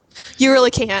really. You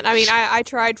really can't. I mean, I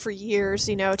tried for years,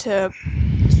 to...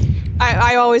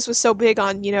 I always was so big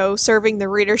on, serving the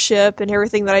readership, and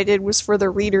everything that I did was for the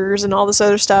readers and all this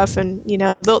other stuff, and,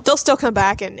 they'll still come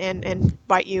back and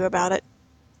bite you about it.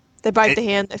 They bite the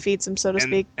hand that feeds them, so to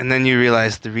speak. And then you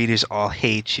realize the readers all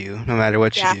hate you, no matter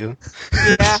what Yeah. you do.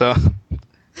 Yeah. So,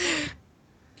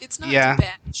 It's not Yeah. to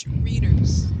bash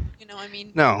readers.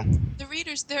 no. The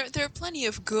readers, there are plenty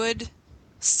of good,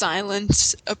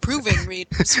 silent, approving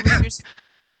readers. Readers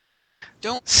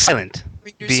don't Silent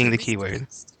readers being who the read key word.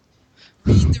 things,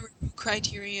 read the review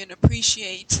criterion,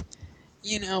 appreciate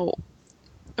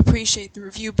the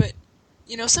review, but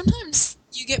sometimes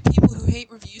you get people who hate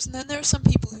reviews, and then there are some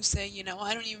people who say,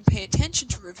 I don't even pay attention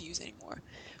to reviews anymore,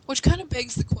 which kind of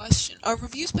begs the question: are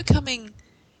reviews becoming,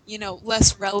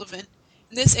 less relevant?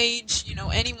 In this age,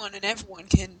 anyone and everyone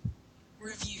can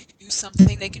review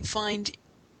something. They can find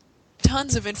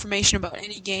tons of information about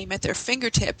any game at their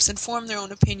fingertips and form their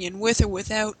own opinion with or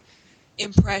without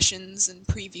impressions and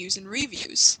previews and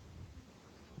reviews.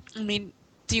 I mean,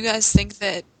 do you guys think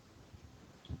that,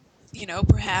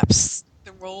 perhaps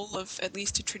the role of at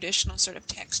least a traditional sort of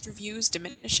text review is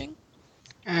diminishing?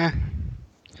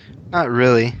 Not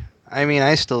really. I mean,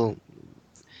 I still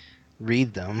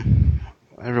read them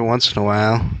every once in a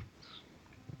while.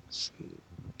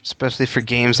 Especially for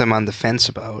games I'm on the fence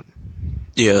about.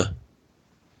 Yeah.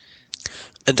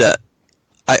 And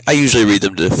I usually read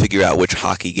them to figure out which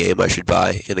hockey game I should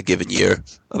buy in a given year.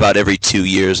 About every 2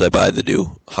 years I buy the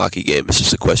new hockey game. It's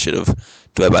just a question of,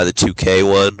 do I buy the 2K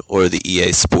one or the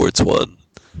EA Sports one?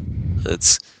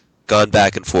 It's gone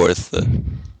back and forth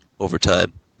over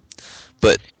time.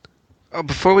 But, Oh,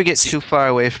 before we get too far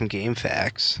away from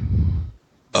GameFAQs,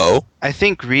 oh? I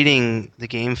think reading the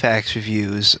GameFAQs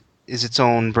reviews is its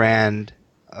own brand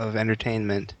of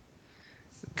entertainment.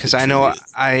 Because I know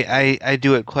I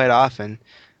do it quite often.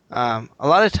 A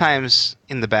lot of times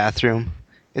in the bathroom,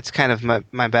 it's kind of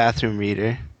my bathroom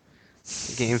reader.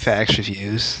 GameFAQs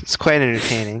reviews. It's quite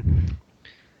entertaining.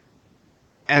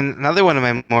 And another one of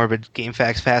my morbid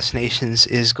GameFAQs fascinations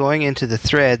is going into the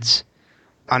threads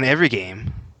on every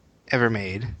game ever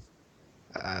made,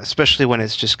 especially when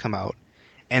it's just come out,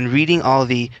 and reading all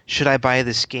the "should I buy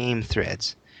this game"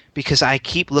 threads, because I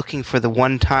keep looking for the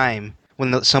one time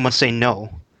when someone say no,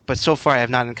 but so far I have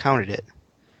not encountered it.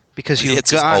 Because The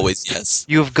answer's always yes.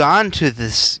 you've gone to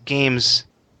this game's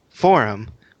forum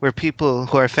where people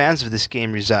who are fans of this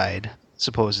game reside,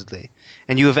 supposedly,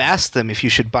 and you have asked them if you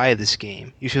should buy this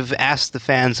game. You should have asked the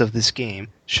fans of this game,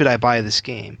 should I buy this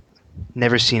game?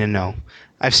 Never seen a no.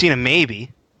 I've seen a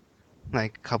maybe,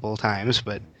 like a couple of times,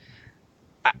 but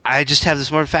I just have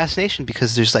this more fascination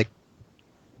because there's like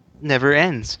never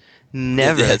ends.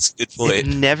 Never. That's a good point. It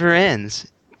never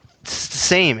ends. It's the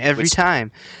same every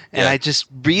time. And I just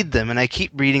read them, and I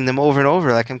keep reading them over and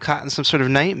over like I'm caught in some sort of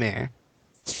nightmare.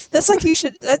 That's like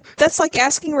that's like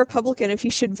asking a Republican if you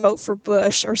should vote for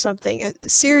Bush or something.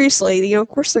 Seriously, of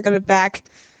course they're going to back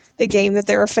the game that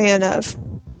they're a fan of.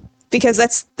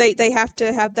 Because they have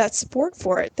to have that support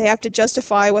for it. They have to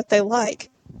justify what they like.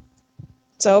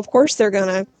 So of course they're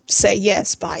going to say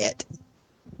yes, buy it.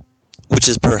 Which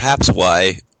is perhaps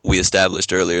why we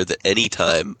established earlier that any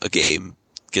time a game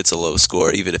gets a low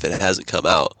score, even if it hasn't come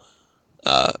out,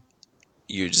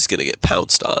 you're just going to get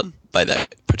pounced on by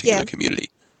that particular community.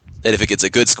 And if it gets a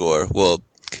good score, well,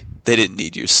 they didn't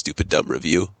need your stupid dumb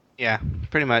review. Yeah,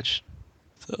 pretty much.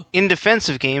 So. In defense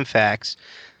of GameFAQs,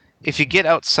 if you get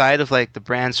outside of like the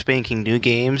brand spanking new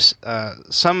games,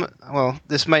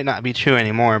 this might not be true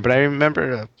anymore, but I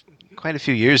remember quite a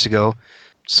few years ago,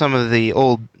 some of the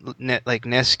old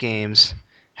NES games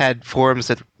had forums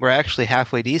that were actually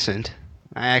halfway decent.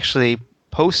 I actually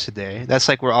posted there. That's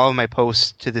like where all of my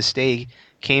posts to this day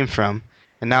came from,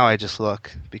 and now I just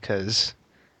look because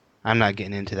I'm not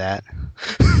getting into that.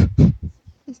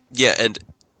 Yeah, and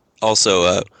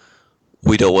also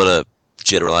we don't want to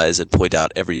generalize and point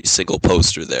out every single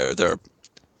poster there. There are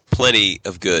plenty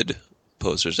of good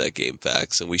posters at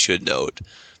GameFAQs, and we should note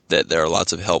that there are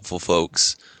lots of helpful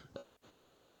folks,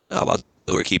 a lot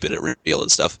who are keeping it real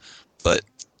and stuff, but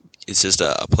it's just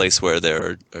a place where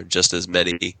there are just as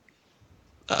many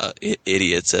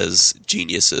idiots as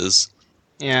geniuses.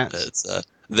 Yeah.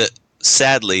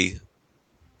 Sadly,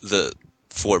 the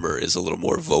former is a little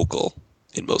more vocal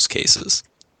in most cases.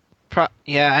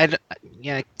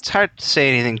 It's hard to say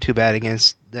anything too bad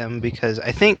against them because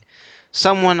I think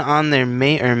someone on there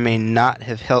may or may not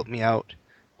have helped me out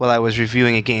while I was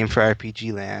reviewing a game for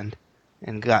RPG Land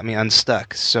and got me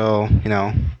unstuck. So,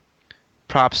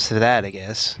 props to that, I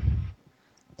guess.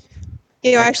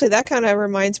 Actually, that kind of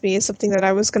reminds me of something that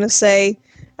I was going to say.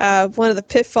 One of the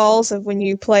pitfalls of when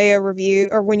you play a review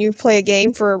or when you play a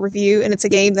game for a review and it's a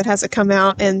game that hasn't come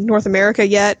out in North America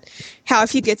yet, how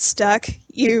if you get stuck,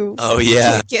 you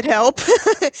can't get help.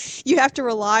 You have to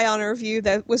rely on a review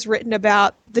that was written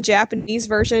about the Japanese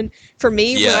version. For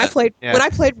me, when I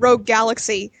played Rogue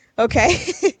Galaxy, okay,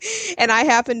 and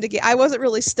I wasn't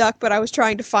really stuck, but I was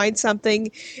trying to find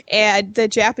something, and the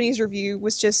Japanese review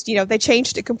was just, they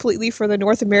changed it completely for the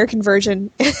North American version,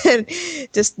 and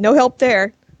just no help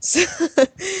there. So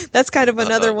that's kind of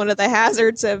another one of the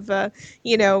hazards of,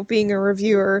 being a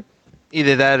reviewer.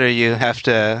 Either that or you have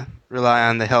to rely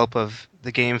on the help of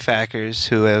the GameFAQers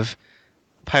who have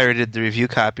pirated the review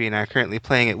copy and are currently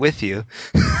playing it with you.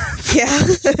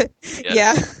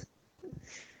 Yeah.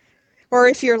 Or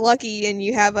if you're lucky and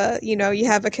you have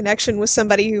a connection with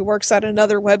somebody who works at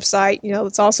another website,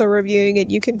 that's also reviewing it,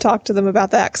 you can talk to them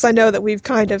about that. Because I know that we've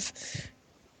kind of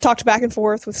talked back and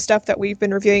forth with stuff that we've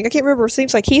been reviewing. I can't remember. It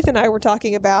seems like Heath and I were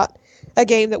talking about a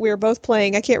game that we were both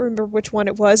playing. I can't remember which one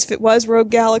it was, if it was Rogue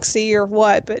Galaxy or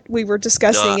what, but we were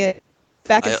discussing it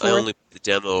back and forth. I only played the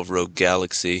demo of Rogue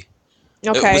Galaxy.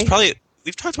 Okay. It was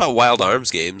we've talked about Wild Arms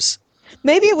games.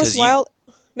 Maybe it was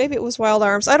Wild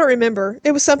Arms. I don't remember.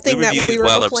 It was something that we were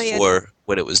Wild playing. Arms 4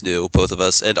 when it was new, both of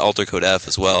us, and Alter Code F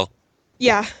as well.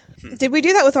 Yeah. Did we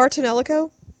do that with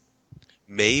Artanelico?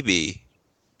 Maybe.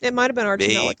 It might have been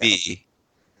Artanelico. Maybe.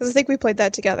 Because I think we played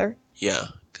that together. Yeah,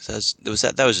 because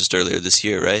that was just earlier this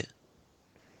year, right?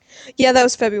 Yeah, that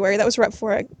was February. That was right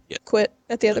before I quit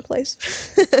at the other place.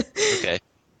 Okay.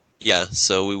 Yeah,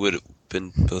 so we would have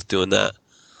been both doing that.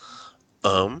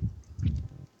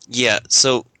 Yeah,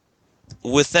 so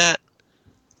with that,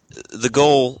 the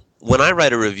goal, when I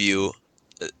write a review,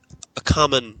 a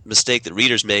common mistake that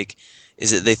readers make is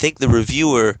that they think the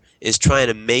reviewer is trying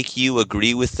to make you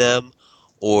agree with them,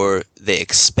 or they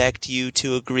expect you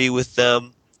to agree with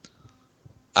them.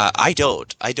 I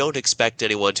don't. I don't expect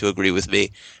anyone to agree with me,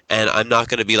 and I'm not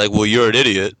going to be like, well, you're an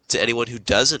idiot, to anyone who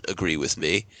doesn't agree with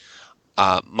me.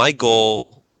 My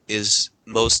goal is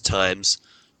most times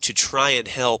to try and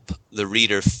help the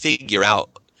reader figure out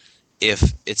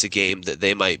if it's a game that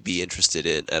they might be interested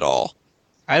in at all.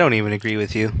 I don't even agree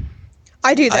with you.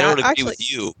 I do I that don't agree actually.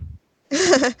 with you.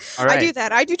 All right. I do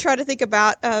that. I do try to think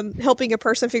about helping a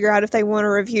person figure out if they want to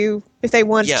review, if they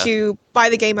want Yeah. to buy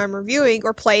the game I'm reviewing,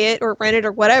 or play it, or rent it,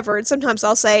 or whatever. And sometimes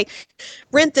I'll say,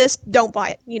 rent this, don't buy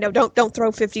it. You know, don't throw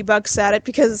 $50 at it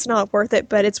because it's not worth it,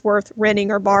 but it's worth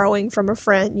renting or borrowing from a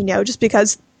friend. You know, just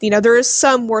because there is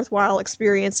some worthwhile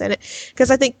experience in it. Because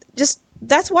I think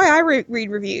that's why I read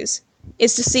reviews,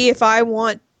 is to see if I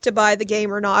want to buy the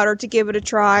game or not, or to give it a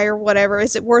try or whatever.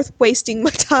 Is it worth wasting my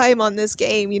time on this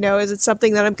game? Is it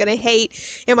something that I'm going to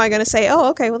hate? Am I going to say, oh,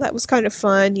 okay, well, that was kind of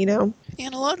fun, And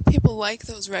a lot of people like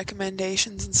those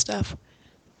recommendations and stuff.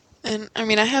 And, I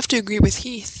mean, I have to agree with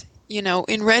Heath.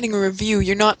 In writing a review,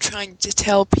 you're not trying to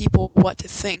tell people what to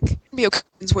think. There can be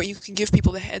occasions where you can give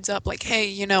people the heads up, like,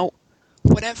 hey,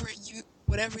 whatever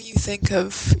you think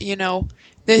of,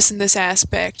 this and this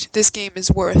aspect, this game is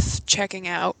worth checking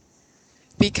out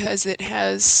because it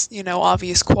has,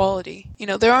 obvious quality.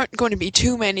 There aren't going to be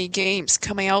too many games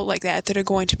coming out like that are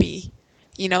going to be,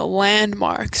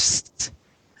 landmarks.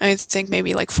 I think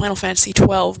maybe like Final Fantasy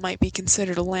XII might be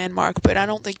considered a landmark, but I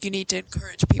don't think you need to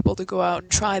encourage people to go out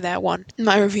and try that one. In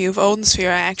my review of Odin Sphere,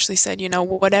 I actually said,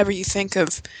 whatever you think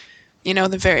of,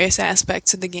 the various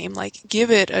aspects of the game, like,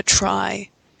 give it a try.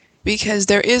 Because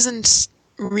there isn't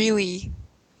really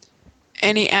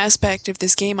any aspect of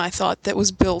this game, I thought, that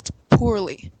was built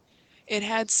poorly. It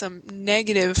had some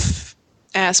negative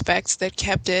aspects that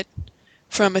kept it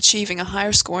from achieving a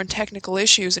higher score and technical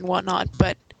issues and whatnot,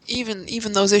 but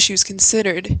even those issues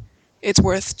considered, it's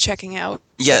worth checking out.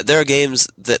 Yeah, there are games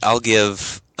that I'll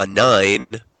give a 9.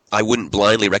 I wouldn't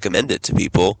blindly recommend it to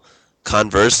people.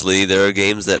 Conversely, there are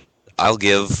games that I'll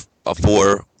give a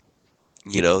 4,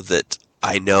 that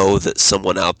I know that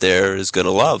someone out there is going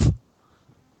to love.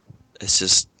 It's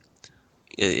just,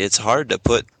 it's hard to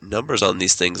put numbers on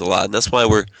these things a lot, and that's why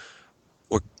we're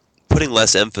putting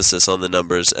less emphasis on the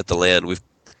numbers at the land. We've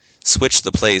switched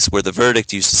the place where the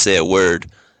verdict used to say a word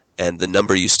and the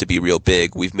number used to be real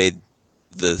big. We've made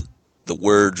the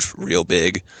word real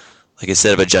big. Like,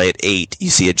 instead of a giant 8, you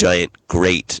see a giant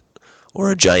great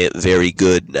or a giant very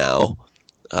good now.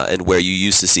 And where you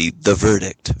used to see the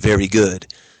verdict, very good,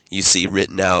 you see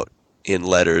written out in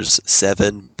letters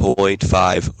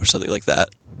 7.5 or something like that.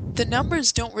 The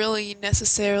numbers don't really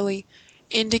necessarily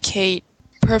indicate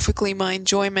perfectly my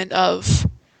enjoyment of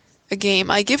a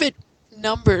game. I give it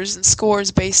numbers and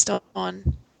scores based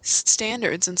on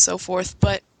standards and so forth,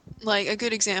 but, like, a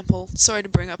good example, sorry to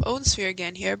bring up Odin Sphere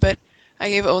again here, but I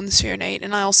gave Odin Sphere an 8,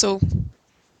 and I also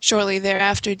shortly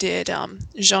thereafter did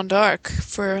Jeanne d'Arc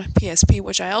for PSP,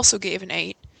 which I also gave an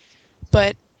 8,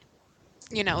 but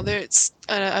there's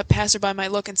a passerby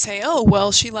might look and say, oh,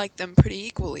 well, she liked them pretty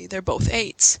equally. They're both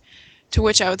 8s. To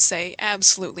which I would say,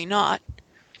 absolutely not.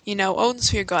 Odin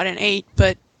Sphere got an 8,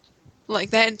 but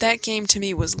like that game to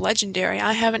me was legendary.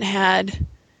 I haven't had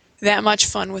that much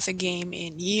fun with a game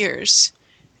in years.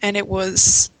 And it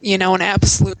was, an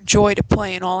absolute joy to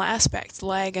play in all aspects,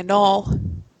 lag and all.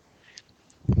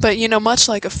 But, much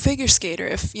like a figure skater,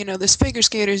 if, this figure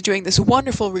skater is doing this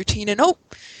wonderful routine and,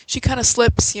 she kind of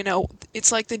slips,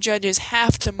 it's like the judges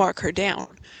have to mark her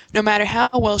down. No matter how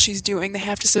well she's doing, they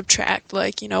have to subtract,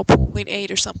 like,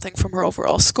 0.8 or something from her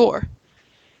overall score.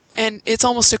 And it's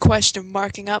almost a question of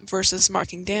marking up versus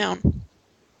marking down.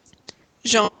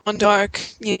 Jeanne d'Arc,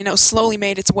 slowly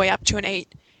made its way up to an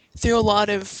 8 through a lot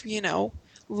of,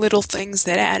 little things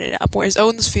that added up, whereas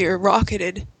Odin Sphere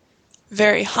rocketed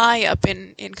very high up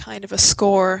in kind of a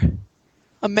score,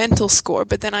 a mental score,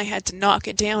 but then I had to knock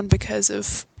it down because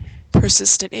of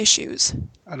persistent issues.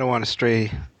 I don't want to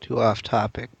stray too off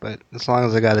topic, but as long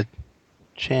as I got a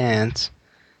chance.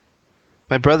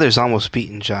 My brother's almost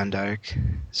beaten Jeanne d'Arc,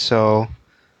 so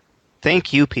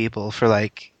thank you people for,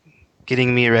 like,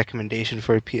 getting me a recommendation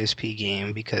for a PSP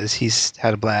game because he's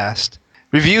had a blast.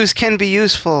 Reviews can be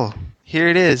useful. Here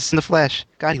it is in the flesh.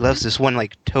 God, he loves this one,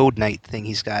 like, Toad Knight thing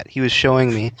he's got. He was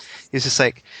showing me. He was just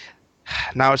like,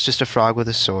 now it's just a frog with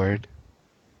a sword.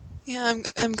 Yeah,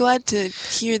 I'm glad to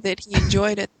hear that he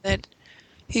enjoyed it, that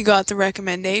he got the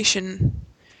recommendation.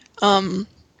 Yeah,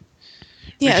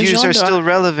 Reviews Jeanne are d'Arc. still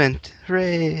relevant.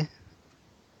 Hooray.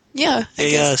 Yeah, I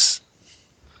guess Yes.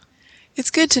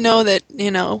 it's good to know that,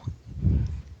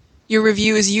 your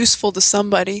review is useful to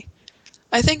somebody.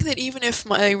 I think that even if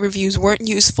my reviews weren't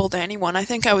useful to anyone, I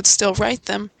think I would still write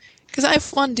them, because I have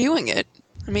fun doing it.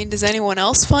 I mean, does anyone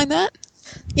else find that?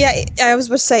 Yeah, I was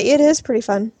about to say, it is pretty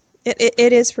fun.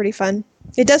 It is pretty fun.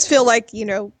 It does feel like,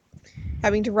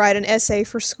 having to write an essay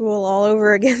for school all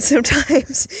over again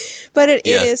sometimes. But it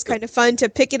Yeah. is kind of fun to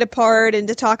pick it apart and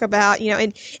to talk about,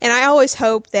 and I always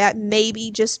hope that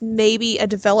maybe, just maybe, a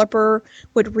developer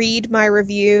would read my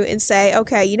review and say,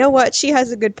 okay, you know what, she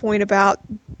has a good point about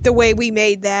the way we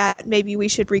made that. Maybe we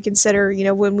should reconsider,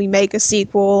 when we make a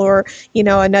sequel or,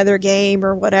 another game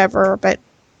or whatever. But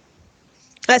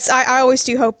I always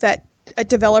do hope that a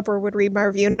developer would read my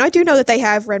review. And I do know that they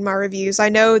have read my reviews. I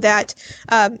know that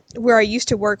where I used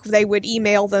to work, they would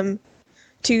email them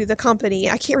to the company.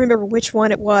 I can't remember which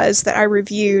one it was that I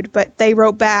reviewed, but they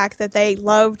wrote back that they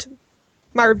loved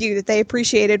my review, that they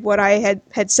appreciated what I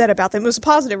had said about them. It was a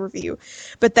positive review,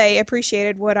 but they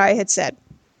appreciated what I had said.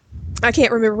 I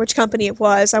can't remember which company it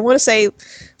was. I want to say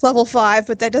Level 5,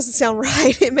 but that doesn't sound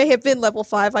right. It may have been Level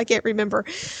 5. I can't remember.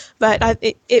 But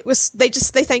it was, they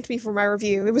thanked me for my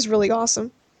review. It was really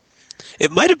awesome.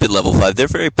 It might have been Level 5. They're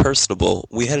very personable.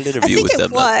 We had an interview with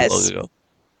them not too long ago.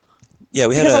 Yeah,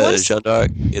 we had a Jean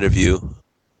d'Arc interview.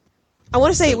 I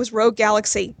want to say it was Rogue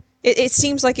Galaxy. It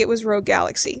seems like it was Rogue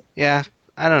Galaxy. Yeah,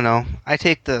 I don't know. I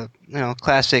take the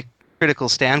classic critical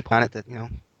standpoint on it that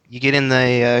you get in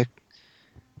the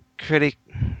critic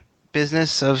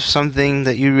business of something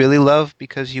that you really love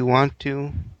because you want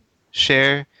to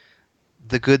share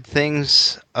the good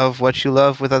things of what you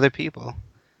love with other people.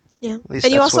 Yeah, and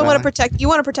you also want to protect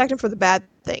them from the bad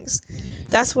things.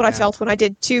 That's what I felt when I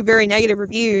did 2 very negative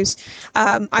reviews.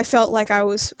 I felt like I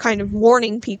was kind of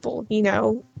warning people,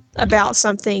 about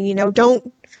something.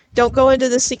 Don't go into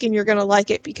this thinking you're going to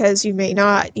like it because you may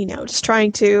not. Just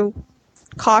trying to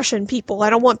caution people. I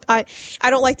don't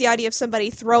like the idea of somebody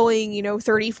throwing, $30,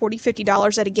 $40,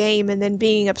 $50 at a game and then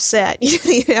being upset.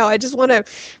 I just want to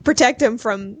protect them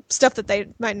from stuff that they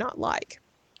might not like.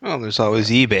 Well, there's always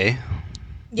eBay.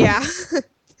 Yeah.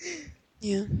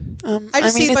 Yeah. I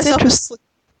just see myself as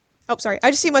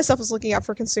I just see myself as looking out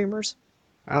for consumers.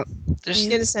 In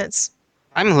a sense.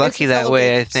 I'm lucky that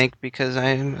way, I think, because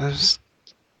I was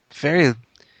very,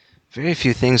 very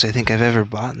few things I think I've ever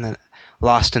bought that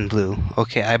Lost in Blue.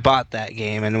 Okay, I bought that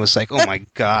game and was like, oh my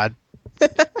god,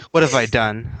 what have I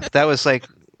done? That was like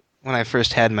when I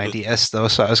first had my DS, though,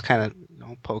 so I was kind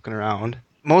of poking around.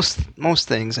 Most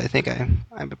things, I think I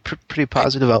have a pretty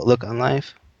positive outlook on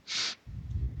life.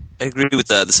 I agree with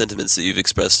the sentiments that you've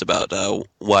expressed about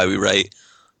why we write,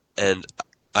 and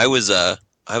I was a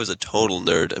total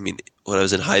nerd. I mean, when I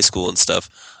was in high school and stuff,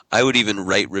 I would even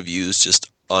write reviews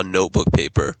just on notebook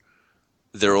paper.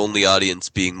 Their only audience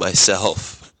being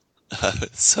myself.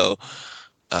 So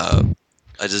I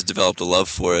just developed a love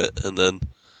for it, and then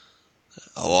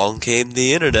along came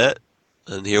the internet,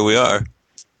 and here we are.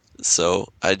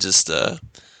 So I just,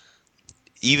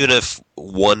 even if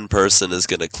one person is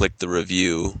going to click the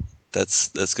review, that's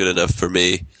good enough for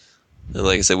me. And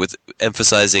like I said, with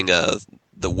emphasizing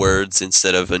the words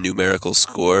instead of a numerical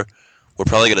score, we're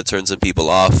probably going to turn some people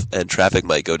off, and traffic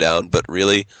might go down, but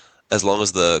really, as long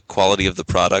as the quality of the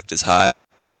product is high,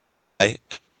 and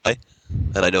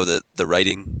I know that the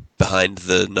writing behind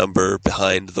the number,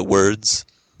 behind the words,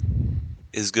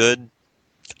 is good,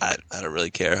 I don't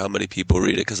really care how many people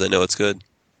read it because I know it's good.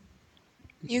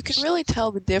 You can really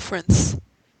tell the difference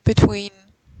between,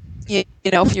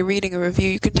 if you're reading a review,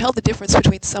 you can tell the difference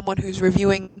between someone who's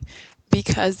reviewing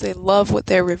because they love what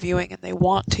they're reviewing and they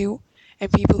want to,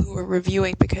 and people who are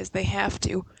reviewing because they have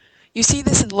to. You see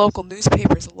this in local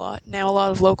newspapers a lot. Now a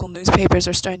lot of local newspapers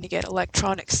are starting to get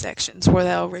electronic sections where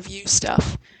they'll review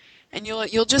stuff. And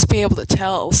you'll just be able to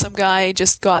tell some guy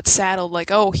just got saddled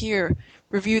like, oh, here,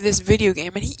 review this video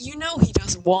game. And he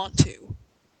doesn't want to.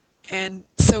 And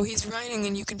so he's writing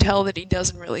and you can tell that he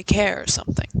doesn't really care or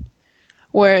something.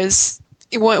 Whereas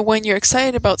when you're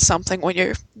excited about something, when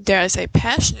you're, dare I say,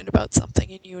 passionate about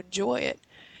something and you enjoy it,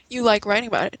 you like writing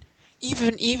about it.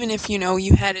 Even if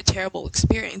you had a terrible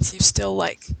experience, you still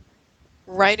like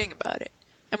writing about it.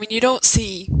 I mean, you don't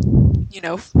see,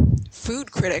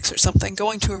 food critics or something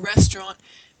going to a restaurant,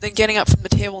 then getting up from the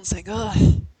table and saying, "Oh,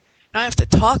 now I have to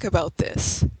talk about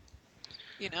this."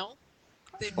 They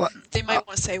might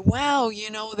want to say, "Wow,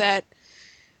 that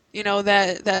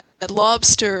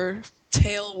lobster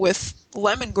tail with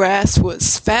lemongrass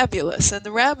was fabulous, and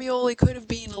the ravioli could have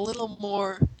been a little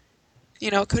more."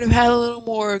 Could have had a little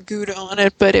more Gouda on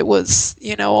it, but it was,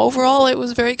 overall it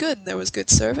was very good. And there was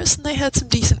good service, and they had some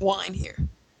decent wine here.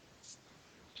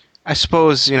 I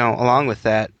suppose, along with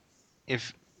that,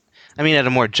 at a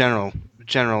more general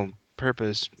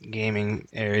purpose gaming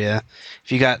area,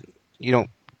 if you don't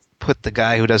put the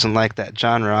guy who doesn't like that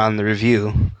genre on the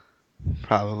review,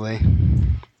 probably.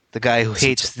 The guy who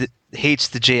hates the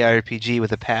JRPG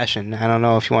with a passion. I don't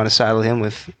know if you want to saddle him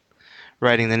with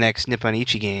writing the next Nippon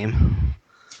Ichi game.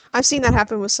 I've seen that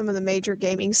happen with some of the major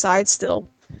gaming sites. They'll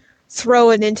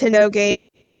throw a Nintendo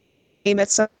game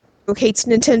at someone who hates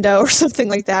Nintendo or something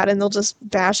like that, and they'll just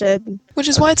bash it. Which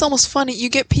is why it's almost funny. You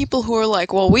get people who are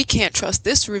like, well, we can't trust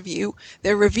this review.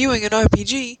 They're reviewing an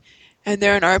RPG, and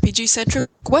they're an RPG-centric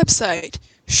website.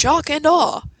 Shock and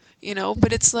awe.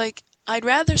 But it's like, I'd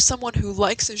rather someone who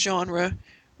likes a genre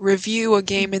review a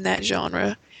game in that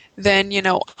genre than,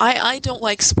 I don't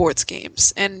like sports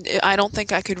games, and I don't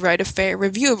think I could write a fair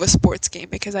review of a sports game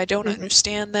because I don't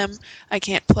understand them, I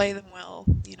can't play them well,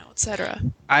 etc.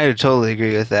 I would totally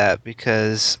agree with that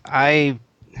because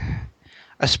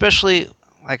especially,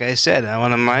 like I said,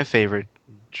 one of my favorite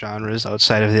genres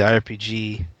outside of the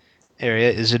RPG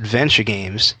area is adventure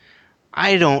games.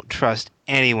 I don't trust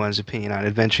anyone's opinion on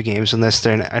adventure games unless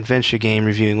they're an adventure game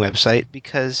reviewing website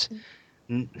because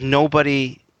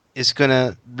nobody is going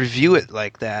to review it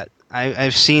like that.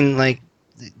 I've seen,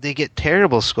 they get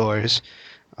terrible scores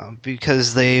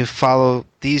because they follow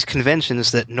these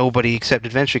conventions that nobody except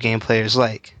adventure game players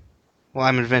like. Well,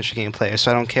 I'm an adventure game player,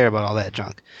 so I don't care about all that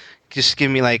junk. Just give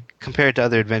me, compare it to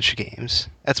other adventure games.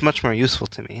 That's much more useful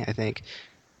to me, I think.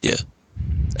 Yeah.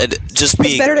 And just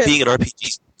being an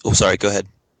RPG... Oh, sorry, go ahead.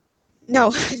 No.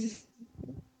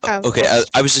 Okay,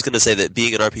 I was just going to say that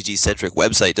being an RPG-centric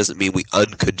website doesn't mean we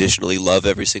unconditionally love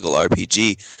every single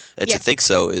RPG, and to think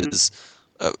so is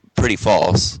pretty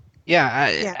false. Yeah,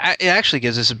 it actually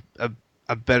gives us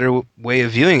a better way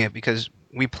of viewing it because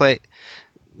we play...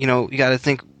 you got to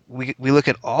think, we look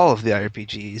at all of the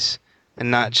RPGs and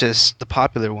not just the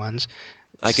popular ones.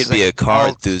 I could be a car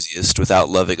enthusiast without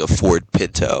loving a Ford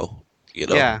Pinto,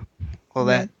 Yeah, well,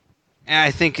 and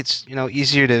I think it's,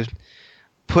 easier to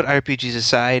put RPGs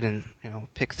aside and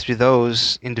pick through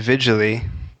those individually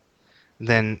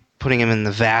than putting them in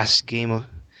the vast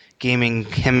gaming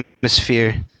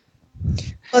hemisphere.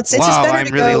 Well, it's just better I'm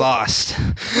to really go, lost.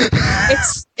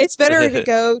 it's better to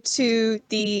go to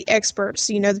the experts,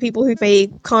 the people who may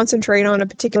concentrate on a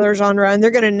particular genre, and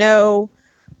they're going to know,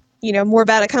 more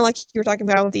about it, kind of like you were talking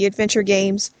about with the adventure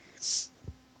games.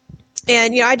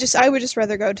 And I would just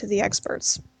rather go to the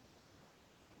experts.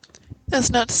 That's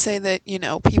not to say that,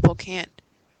 people can't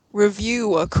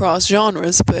review across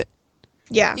genres, but,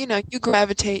 you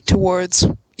gravitate towards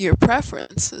your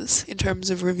preferences in terms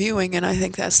of reviewing, and I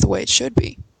think that's the way it should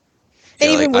be.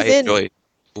 And even within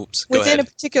within a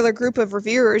particular group of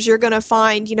reviewers, you're going to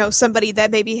find, somebody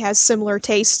that maybe has similar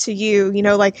tastes to you.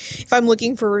 Like if I'm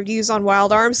looking for reviews on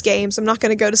Wild Arms games, I'm not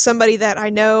going to go to somebody that I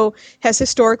know has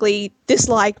historically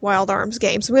disliked Wild Arms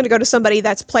games. I'm going to go to somebody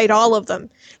that's played all of them,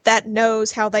 that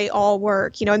knows how they all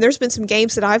work. And there's been some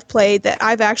games that I've played that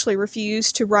I've actually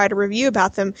refused to write a review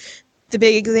about them. The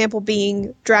big example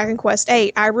being Dragon Quest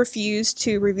VIII. I refused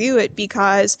to review it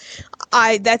because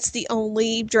that's the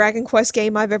only Dragon Quest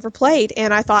game I've ever played,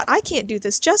 and I thought, I can't do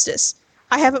this justice.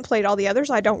 I haven't played all the others.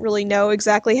 I don't really know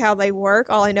exactly how they work.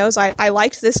 All I know is I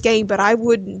liked this game, but I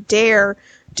wouldn't dare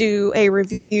do a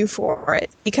review for it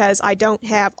because I don't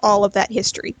have all of that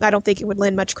history. I don't think it would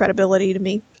lend much credibility to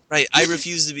me. Right, I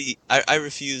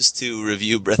refuse to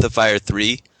review Breath of Fire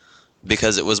 3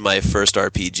 because it was my first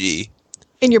RPG.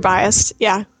 And you're biased,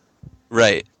 yeah.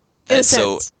 Right. In a And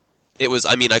so sense. it was,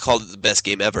 I called it the best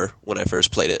game ever when I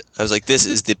first played it. I was like, this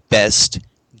is the best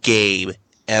game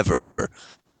ever.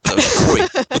 I was like, Corey,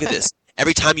 look at this.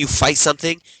 Every time you fight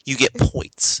something, you get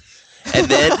points. And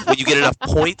then when you get enough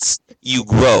points, you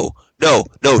grow. No,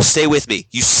 stay with me.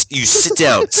 You sit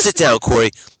down. Sit down, Corey.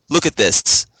 Look at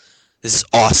this. This is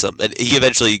awesome. And he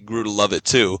eventually grew to love it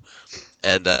too.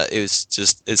 And it's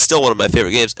still one of my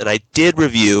favorite games. And I did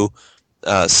review...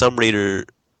 some reader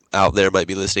out there might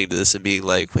be listening to this and being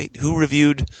like, wait, who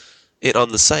reviewed it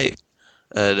on the site?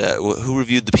 And who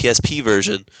reviewed the PSP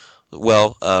version?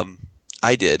 Well,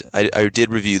 I did. I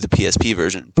did review the PSP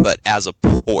version, but as a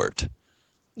port.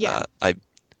 Yeah.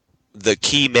 The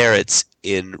key merits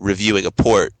in reviewing a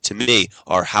port, to me,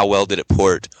 are how well did it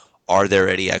port? Are there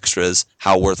any extras?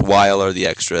 How worthwhile are the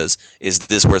extras? Is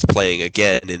this worth playing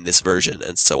again in this version?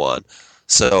 And so on.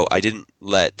 So I didn't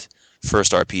let...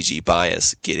 first RPG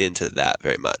bias get into that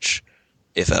very much,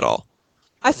 if at all.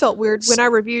 I felt weird when I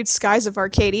reviewed Skies of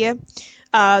Arcadia,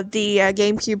 the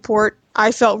GameCube port.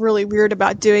 I felt really weird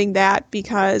about doing that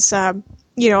because, I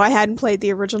hadn't played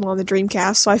the original on the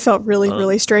Dreamcast, so I felt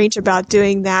really strange about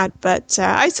doing that. But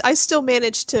I still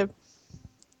managed to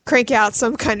crank out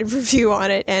some kind of review on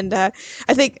it, and I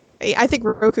think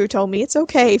Roku told me it's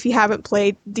okay if you haven't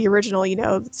played the original.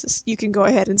 You can go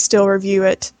ahead and still review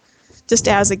it. Just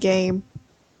as a game.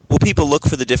 Well, people look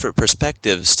for the different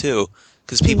perspectives, too,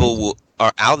 because people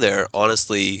are out there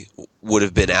honestly would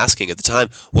have been asking at the time,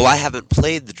 well, I haven't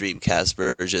played the Dreamcast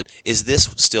version. Is this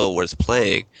still worth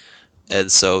playing?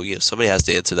 And so, somebody has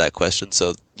to answer that question.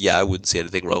 So, yeah, I wouldn't see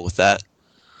anything wrong with that.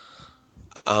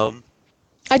 I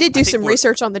did I do think some we're-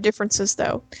 research on the differences,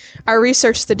 though. I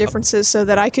researched the differences so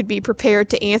that I could be prepared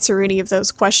to answer any of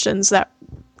those questions that,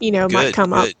 might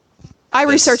come up. Good. I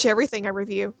That's- research everything I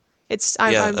review.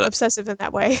 I'm Yeah, obsessive in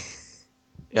that way.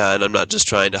 Yeah, and I'm not just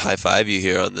trying to high-five you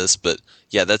here on this, but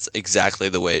yeah, that's exactly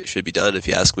the way it should be done if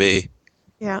you ask me.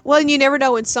 Yeah. Well, and you never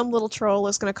know when some little troll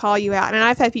is going to call you out. And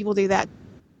I've had people do that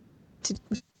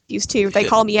too. They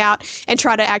call me out and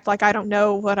try to act like I don't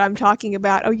know what I'm talking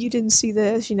about. Oh, you didn't see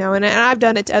this, and I've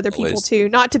done it to other people Always. too.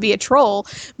 Not to be a troll,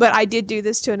 but I did do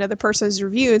this to another person's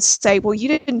review and say, well, you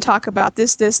didn't talk about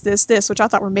this, which I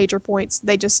thought were major points.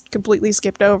 They just completely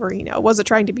skipped over. I wasn't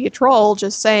trying to be a troll,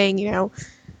 just saying,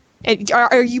 and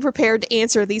are you prepared to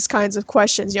answer these kinds of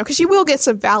questions? Because you will get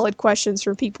some valid questions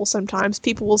from people sometimes.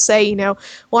 People will say, well,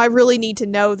 I really need to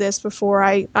know this before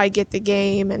I get the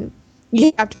game, and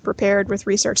you have to be prepared with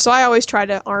research. So I always try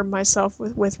to arm myself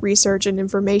with research and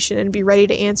information and be ready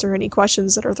to answer any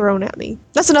questions that are thrown at me.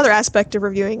 That's another aspect of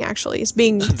reviewing, actually, is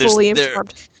being fully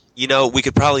informed. We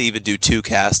could probably even do 2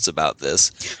 casts about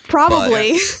this.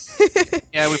 Probably.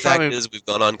 Yeah, The fact is, we've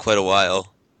gone on quite a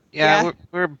while. Yeah,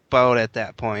 we're about at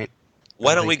that point.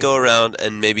 Why don't we go around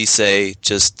and maybe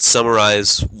just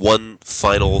summarize one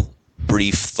final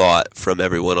brief thought from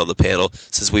everyone on the panel,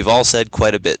 since we've all said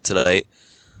quite a bit tonight,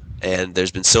 and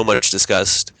there's been so much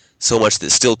discussed, so much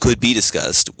that still could be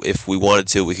discussed. If we wanted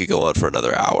to, we could go on for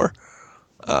another hour.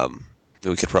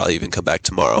 We could probably even come back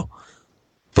tomorrow.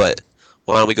 But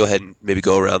why don't we go ahead and maybe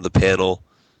go around the panel,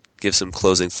 give some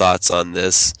closing thoughts on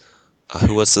this.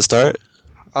 Who wants to start?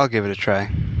 I'll give it a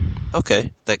try.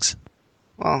 Okay, thanks.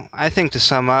 Well, I think to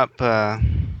sum up,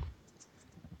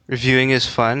 reviewing is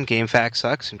fun, game fact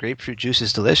sucks, and grapefruit juice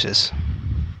is delicious.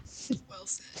 Well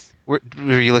said. Were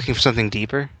you looking for something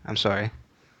deeper? I'm sorry.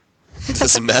 It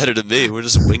doesn't matter to me. We're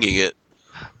just winging it.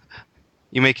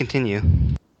 You may continue.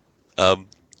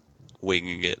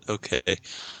 Winging it. Okay.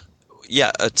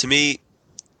 Yeah, to me,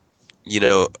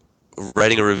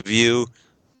 writing a review,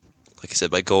 like I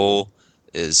said, my goal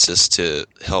is just to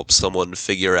help someone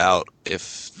figure out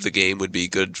if the game would be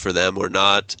good for them or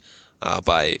not,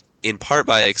 in part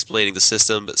by explaining the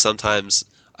system, but sometimes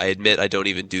I admit I don't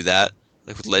even do that.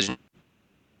 Like with Legend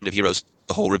of Heroes,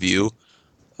 the whole review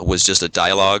was just a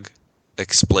dialogue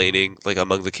explaining, like,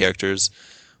 among the characters,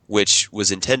 which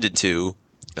was intended to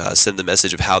send the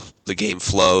message of how the game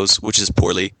flows, which is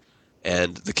poorly,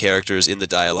 and the characters in the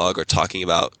dialogue are talking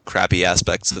about crappy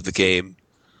aspects of the game.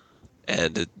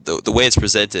 And the way it's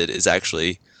presented is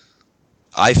actually,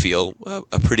 I feel,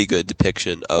 a pretty good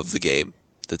depiction of the game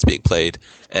that's being played.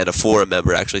 And a forum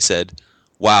member actually said,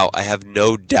 wow, I have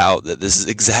no doubt that this is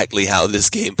exactly how this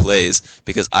game plays,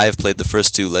 because I have played the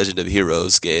first 2 Legend of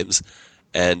Heroes games,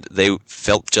 and they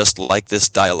felt just like this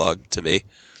dialogue to me.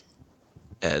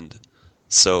 And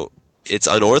so it's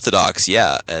unorthodox,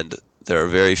 yeah, and there are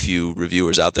very few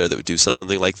reviewers out there that would do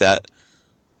something like that,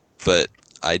 but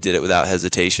I did it without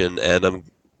hesitation, and I'm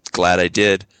glad I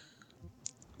did.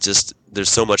 Just, there's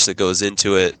so much that goes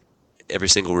into it, every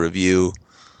single review.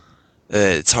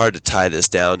 It's hard to tie this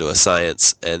down to a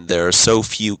science, and there are so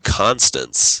few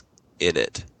constants in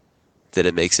it that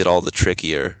it makes it all the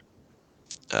trickier.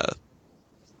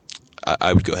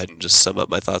 I would go ahead and just sum up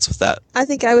my thoughts with that. I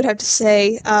think I would have to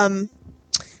say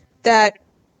that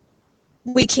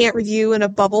we can't review in a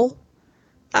bubble.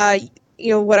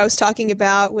 What I was talking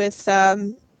about with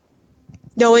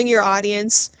knowing your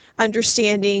audience,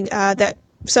 understanding that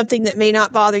something that may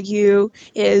not bother you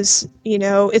is,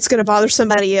 it's going to bother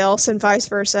somebody else, and vice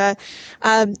versa.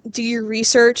 Do your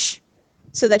research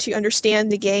so that you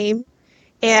understand the game,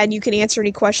 and you can answer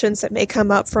any questions that may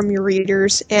come up from your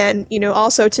readers, and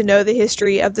also to know the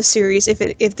history of the series,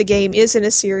 if the game is in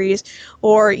a series,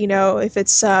 or if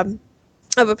it's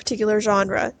of a particular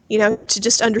genre, to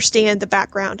just understand the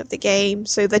background of the game,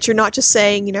 so that you're not just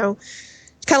saying,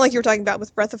 kind of like you were talking about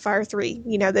with Breath of Fire 3,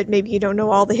 that maybe you don't know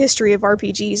all the history of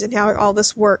RPGs and how all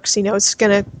this works. It's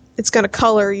gonna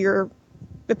color your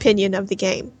opinion of the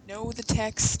game. Know the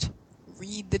text,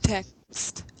 read the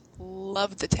text,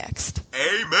 love the text.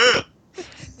 Amen!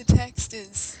 The text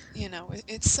is,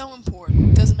 it's so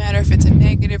important. Doesn't matter if it's a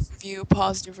negative review,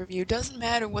 positive review, doesn't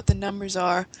matter what the numbers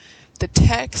are. The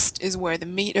text is where the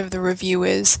meat of the review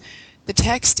is. The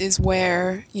text is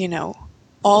where,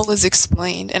 all is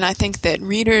explained. And I think that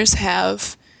readers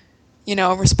have,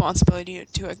 a responsibility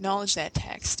to acknowledge that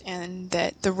text, and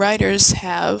that the writers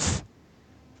have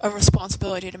a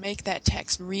responsibility to make that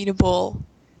text readable,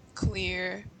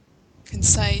 clear,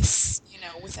 concise,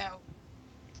 without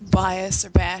bias or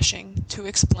bashing, to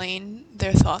explain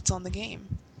their thoughts on the game.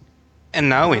 And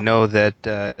now we know that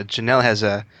Janelle has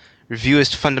a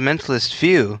reviewist fundamentalist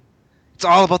view. It's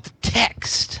all about the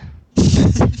text.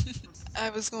 I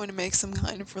was going to make some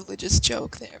kind of religious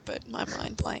joke there, but my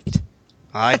mind blanked.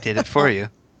 I did it for you.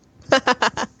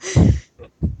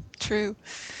 True.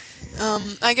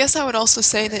 I guess I would also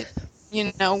say that,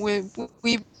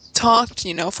 we talked,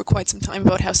 for quite some time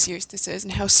about how serious this is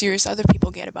and how serious other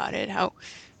people get about it, how,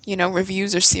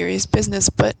 reviews are serious business,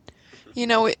 but,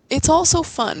 it's also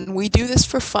fun. We do this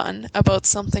for fun about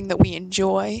something that we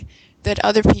enjoy, that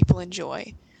other people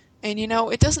enjoy. And,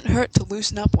 it doesn't hurt to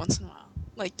loosen up once in a while,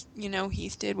 like,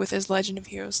 Heath did with his Legend of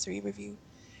Heroes 3 review.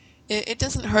 It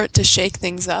doesn't hurt to shake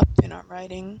things up in our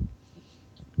writing,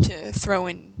 to throw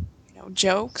in,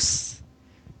 jokes,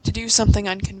 to do something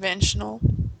unconventional.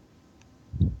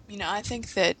 I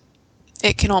think that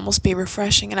it can almost be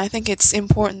refreshing, and I think it's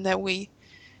important that we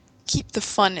keep the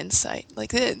fun in sight.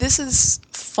 Like, this is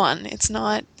fun. It's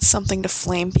not something to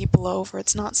flame people over.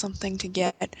 It's not something to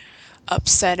get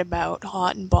upset about,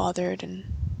 hot and bothered and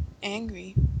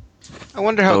angry. I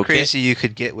wonder how crazy you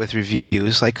could get with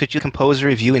reviews. Like, could you compose a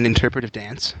review in interpretive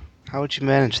dance? How would you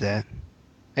manage that?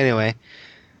 Anyway,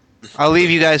 I'll leave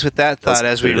you guys with that thought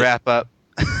as we wrap up.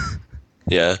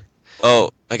 Yeah.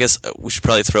 Oh, I guess we should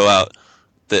probably throw out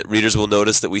that readers will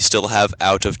notice that we still have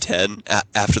out of 10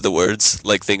 after the words.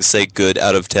 Like, things say good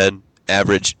out of 10,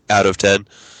 average out of 10.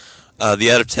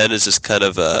 The out of 10 is just kind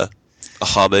of a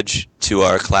homage to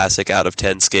our classic out of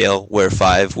 10 scale, where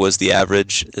 5 was the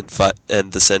average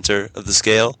and the center of the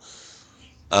scale.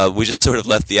 We just sort of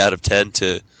left the out of 10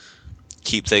 to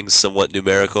keep things somewhat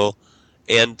numerical,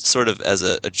 and sort of as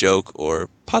a joke, or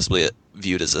possibly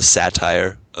viewed as a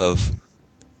satire of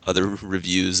other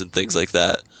reviews and things like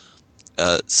that.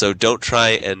 So don't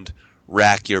try and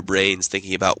rack your brains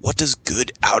thinking about what does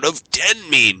good out of 10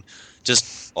 mean.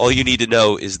 Just all you need to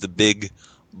know is the big,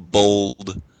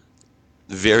 bold,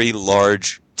 very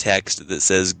large text that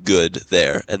says good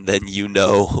there, and then you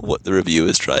know what the review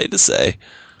is trying to say.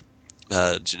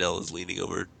 Janelle is leaning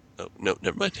over. Oh, no,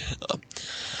 never mind.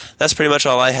 That's pretty much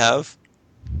all I have.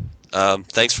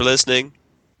 Thanks for listening.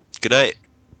 Good night.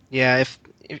 Yeah,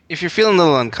 if you're feeling a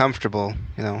little uncomfortable,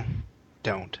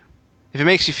 don't. If it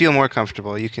makes you feel more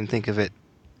comfortable, you can think of it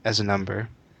as a number.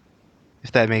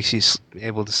 If that makes you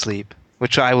able to sleep,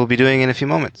 which I will be doing in a few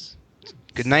moments.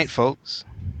 Good night, folks.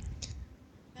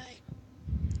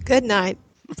 Good night.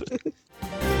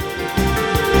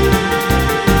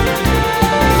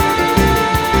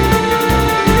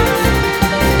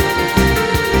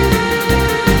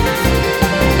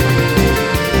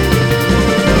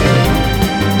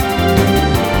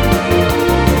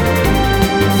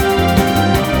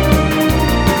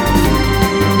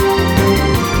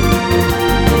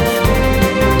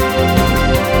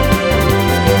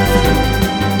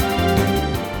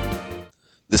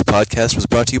 This podcast was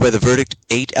brought to you by the verdict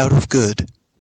 8 out of good.